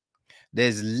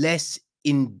 There's Les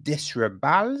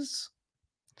Indesirables,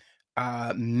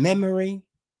 Memory,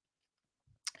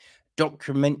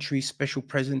 documentary special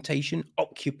presentation,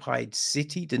 Occupied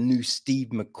City, the new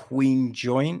Steve McQueen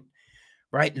joint,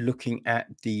 right? Looking at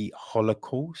the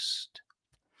Holocaust.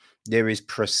 There is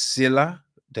Priscilla,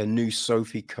 the new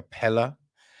Sophie Capella,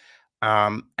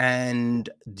 and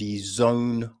the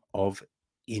Zone of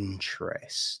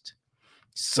Interest.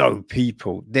 So,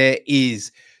 people, there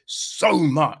is so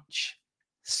much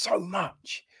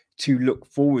to look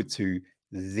forward to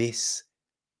this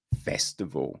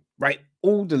festival, right?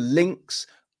 All the links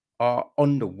are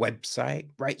on the website,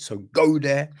 right? So go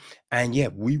there, and yeah,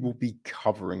 we will be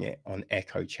covering it on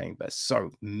Echo Chamber. So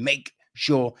make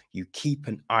sure you keep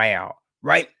an eye out,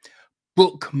 right?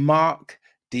 Bookmark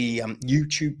the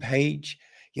YouTube page,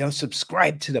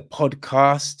 subscribe to the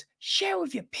podcast, share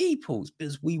with your peoples,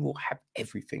 because we will have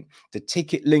everything. The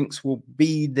ticket links will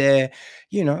be there,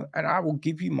 and I will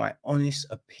give you my honest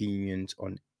opinions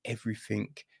on everything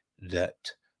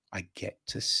that I get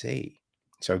to see.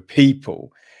 So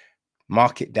people,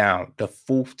 mark it down, the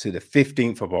 4th to the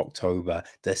 15th of October,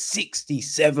 the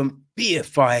 67th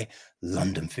BFI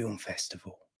London Film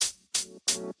Festival.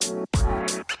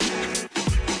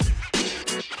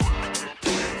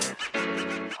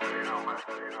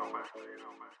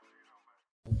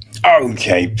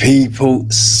 Okay, people,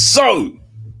 so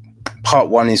part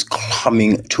 1 is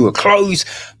coming to a close,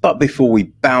 but before we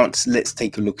bounce, let's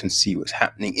take a look and see what's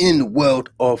happening in the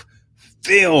world of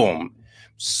film.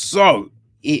 So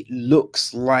it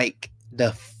looks like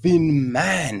the Thin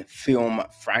Man film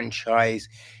franchise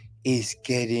is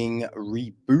getting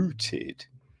rebooted,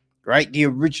 right? The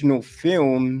original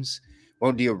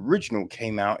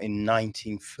came out in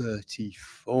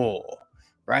 1934,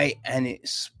 right? And it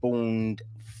spawned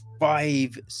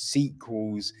 5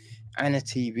 sequels and a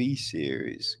TV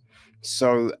series.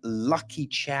 So Lucky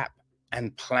Chap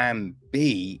and Plan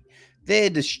B, they're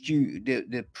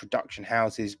the production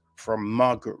houses from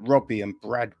Margaret Robbie and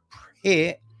Brad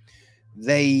Pitt.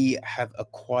 They have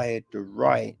acquired the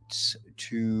rights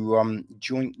to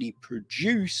jointly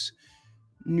produce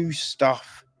new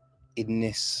stuff in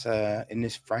this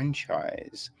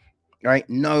franchise, right?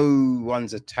 No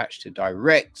one's attached to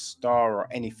direct, star, or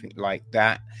anything like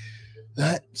that.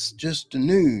 That's just the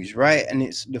news, right? And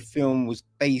the film was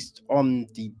based on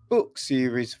the book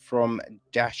series from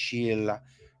Dashiell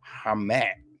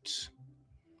Hammett.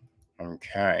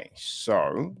 Okay,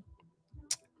 so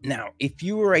now if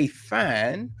you were a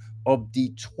fan of the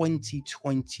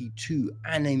 2022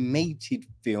 animated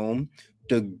film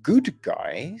The Good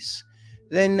Guys,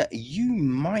 then you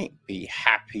might be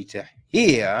happy to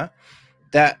hear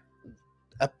that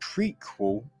a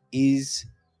prequel is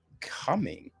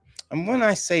coming. And when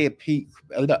I say a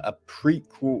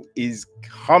prequel is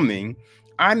coming,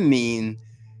 I mean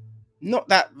not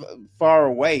that far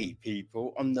away,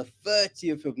 people. On the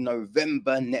 30th of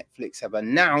November, Netflix have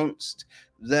announced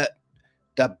that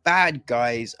The Bad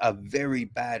Guys, A Very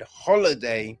Bad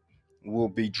Holiday will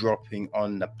be dropping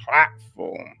on the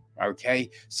platform.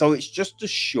 Okay, so it's just a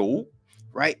short,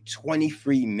 right?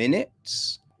 23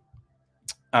 minutes.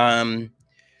 But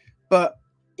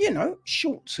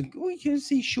we can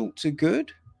see shorts are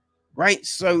good, right?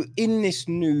 So in this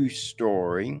new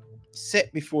story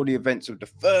set before the events of the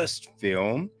first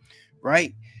film,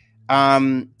 right?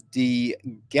 the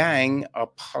gang are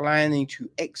planning to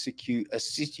execute a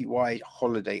citywide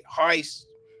holiday heist,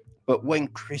 but when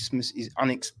Christmas is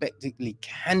unexpectedly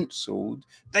cancelled,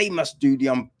 they must do the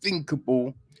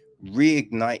unthinkable,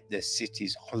 reignite the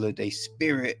city's holiday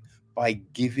spirit by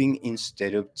giving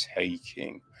instead of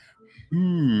taking.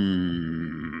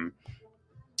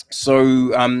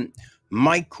 So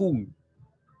Michael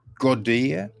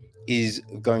Godier is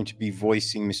going to be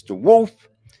voicing Mr. Wolf.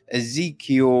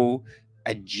 Ezekiel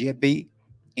Ajebi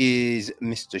is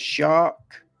Mr.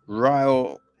 Shark.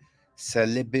 Ryle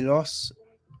Celibilos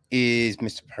is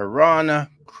Mr. Piranha.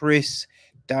 Chris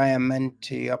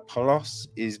Diamantopoulos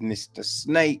is Mr.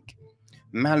 Snake.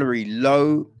 Mallory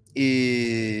Lowe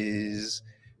is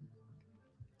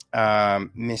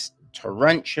Miss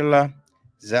Tarantula.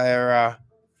 Zara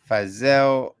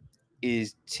Fazel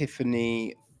is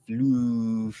Tiffany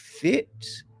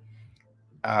Flufit.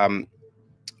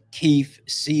 Keith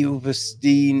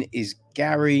Silverstein is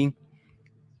Gary.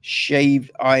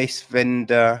 Shaved Ice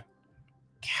Vendor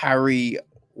Carrie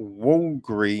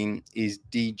Walgreen is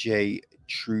DJ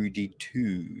Trudy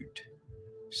Tood.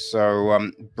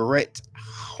 So Brett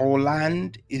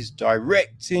Holland is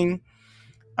directing.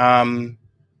 And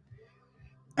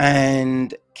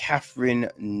Catherine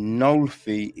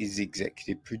Nolfi is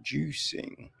executive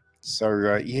producing.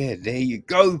 So, yeah, there you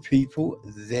go, people.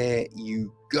 There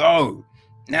you go.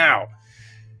 Now,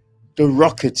 The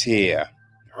Rocketeer,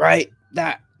 right?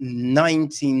 That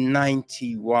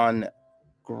 1991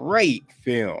 great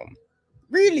film.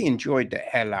 Really enjoyed the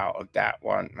hell out of that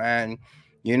one, man.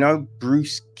 You know,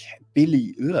 Billy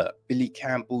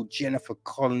Campbell, Jennifer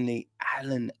Connelly,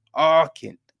 Alan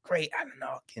Arkin, great Alan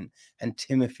Arkin, and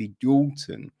Timothy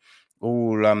Dalton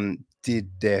all did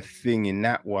their thing in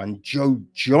that one. Joe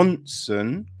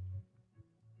Johnson,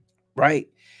 right?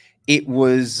 It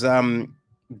was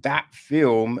that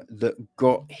film that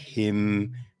got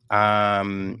him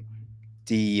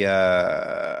the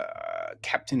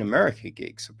Captain America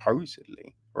gig,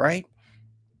 supposedly, right?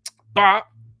 But,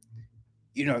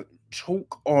 you know,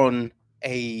 talk on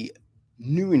a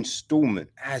new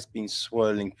installment has been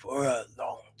swirling for a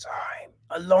long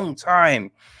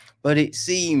time. But it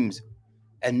seems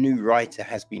a new writer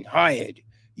has been hired,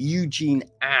 Eugene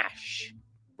Ash,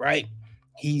 right?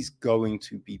 He's going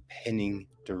to be penning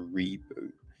the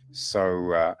reboot.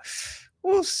 So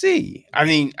we'll see. I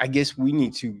mean, I guess we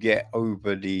need to get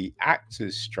over the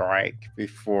actors' strike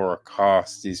before a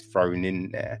cast is thrown in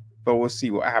there. But we'll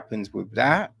see what happens with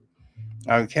that.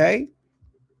 Okay.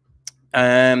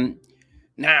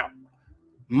 Now,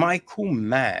 Michael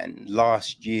Mann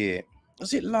last year,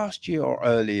 was it last year or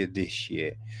earlier this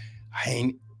year? I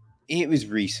mean, it was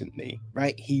recently,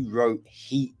 right? He wrote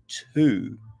Heat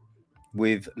 2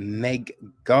 with Meg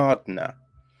Gardner,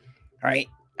 right?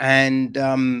 And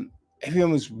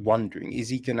everyone was wondering, is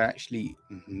he going to actually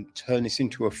turn this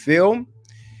into a film?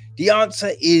 The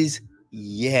answer is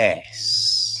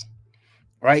yes,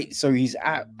 right? So he's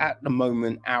at the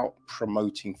moment out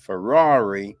promoting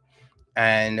Ferrari.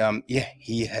 And yeah,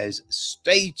 he has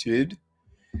stated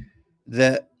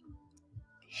that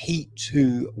Heat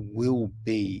 2 will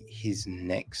be his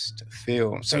next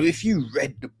film. So if you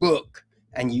read the book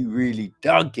and you really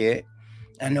dug it,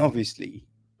 and obviously,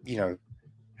 you know,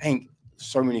 I think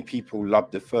so many people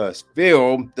loved the first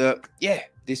film that, yeah,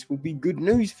 this will be good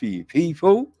news for you,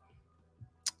 people.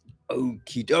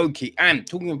 Okie dokie. And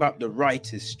talking about the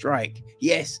writer's strike,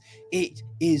 yes, it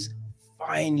is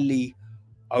finally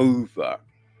over.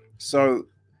 So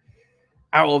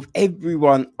out of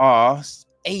everyone asked,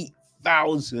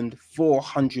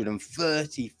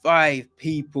 8,435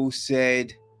 people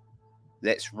said,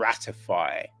 let's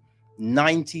ratify.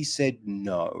 90 said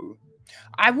no.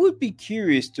 I would be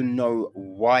curious to know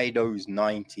why those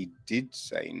 90 did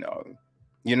say no.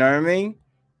 You know what I mean?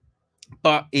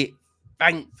 But it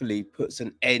thankfully puts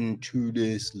an end to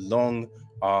this long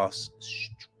ass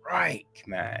strike,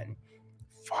 man.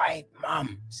 5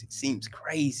 months. It seems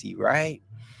crazy, right?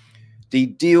 The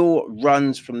deal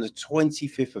runs from the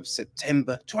 25th of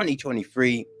September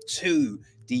 2023 to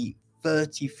the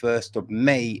 31st of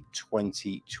May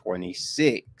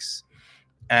 2026.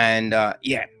 And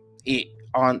yeah, it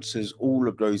answers all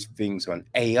of those things on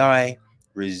AI,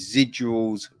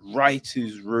 residuals,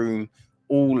 writer's room,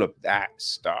 all of that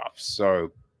stuff.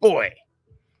 So, boy,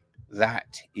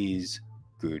 that is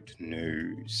good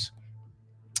news.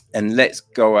 And let's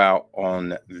go out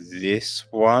on this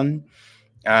one.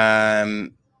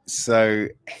 So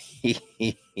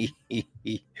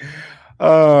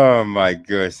oh my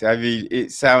gosh, I mean,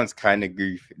 it sounds kind of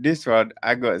goofy. This one,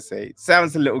 I gotta say, it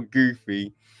sounds a little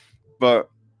goofy, but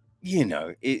you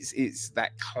know, it's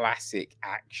that classic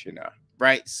actioner,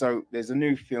 right? So there's a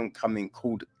new film coming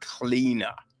called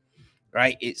Cleaner,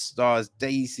 right? It stars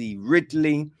Daisy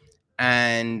Ridley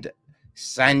and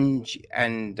Sanj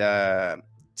and Taz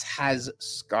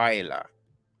Skylar.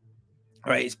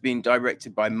 Right, it's been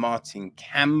directed by Martin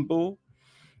Campbell,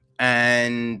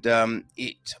 and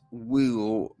it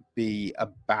will be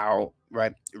about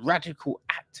radical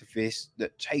activists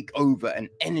that take over an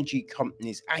energy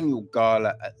company's annual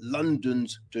gala at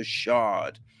London's The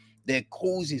Shard. Their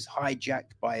cause is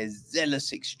hijacked by a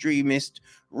zealous extremist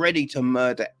ready to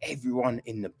murder everyone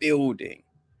in the building.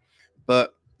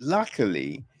 But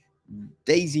luckily,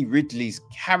 Daisy Ridley's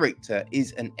character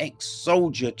is an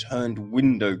ex-soldier turned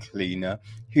window cleaner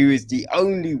who is the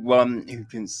only one who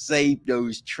can save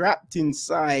those trapped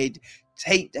inside,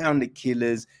 take down the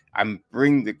killers, and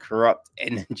bring the corrupt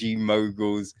energy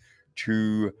moguls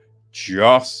to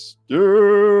justice.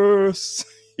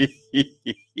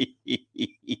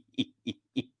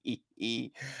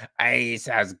 Hey, it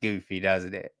sounds goofy,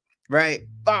 doesn't it? Right?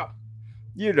 But,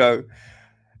 you know,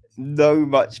 no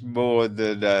much more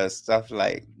than stuff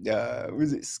like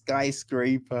was it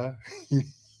Skyscraper,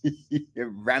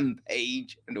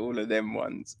 Rampage, and all of them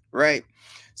ones, right?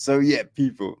 So yeah,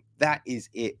 people, that is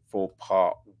it for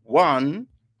part one.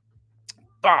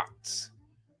 But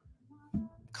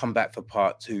come back for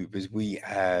part two, because we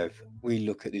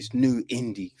look at this new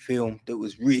indie film that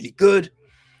was really good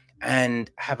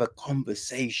and have a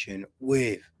conversation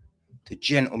with the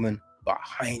gentleman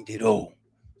behind it all.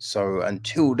 So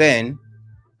until then,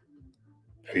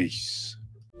 peace.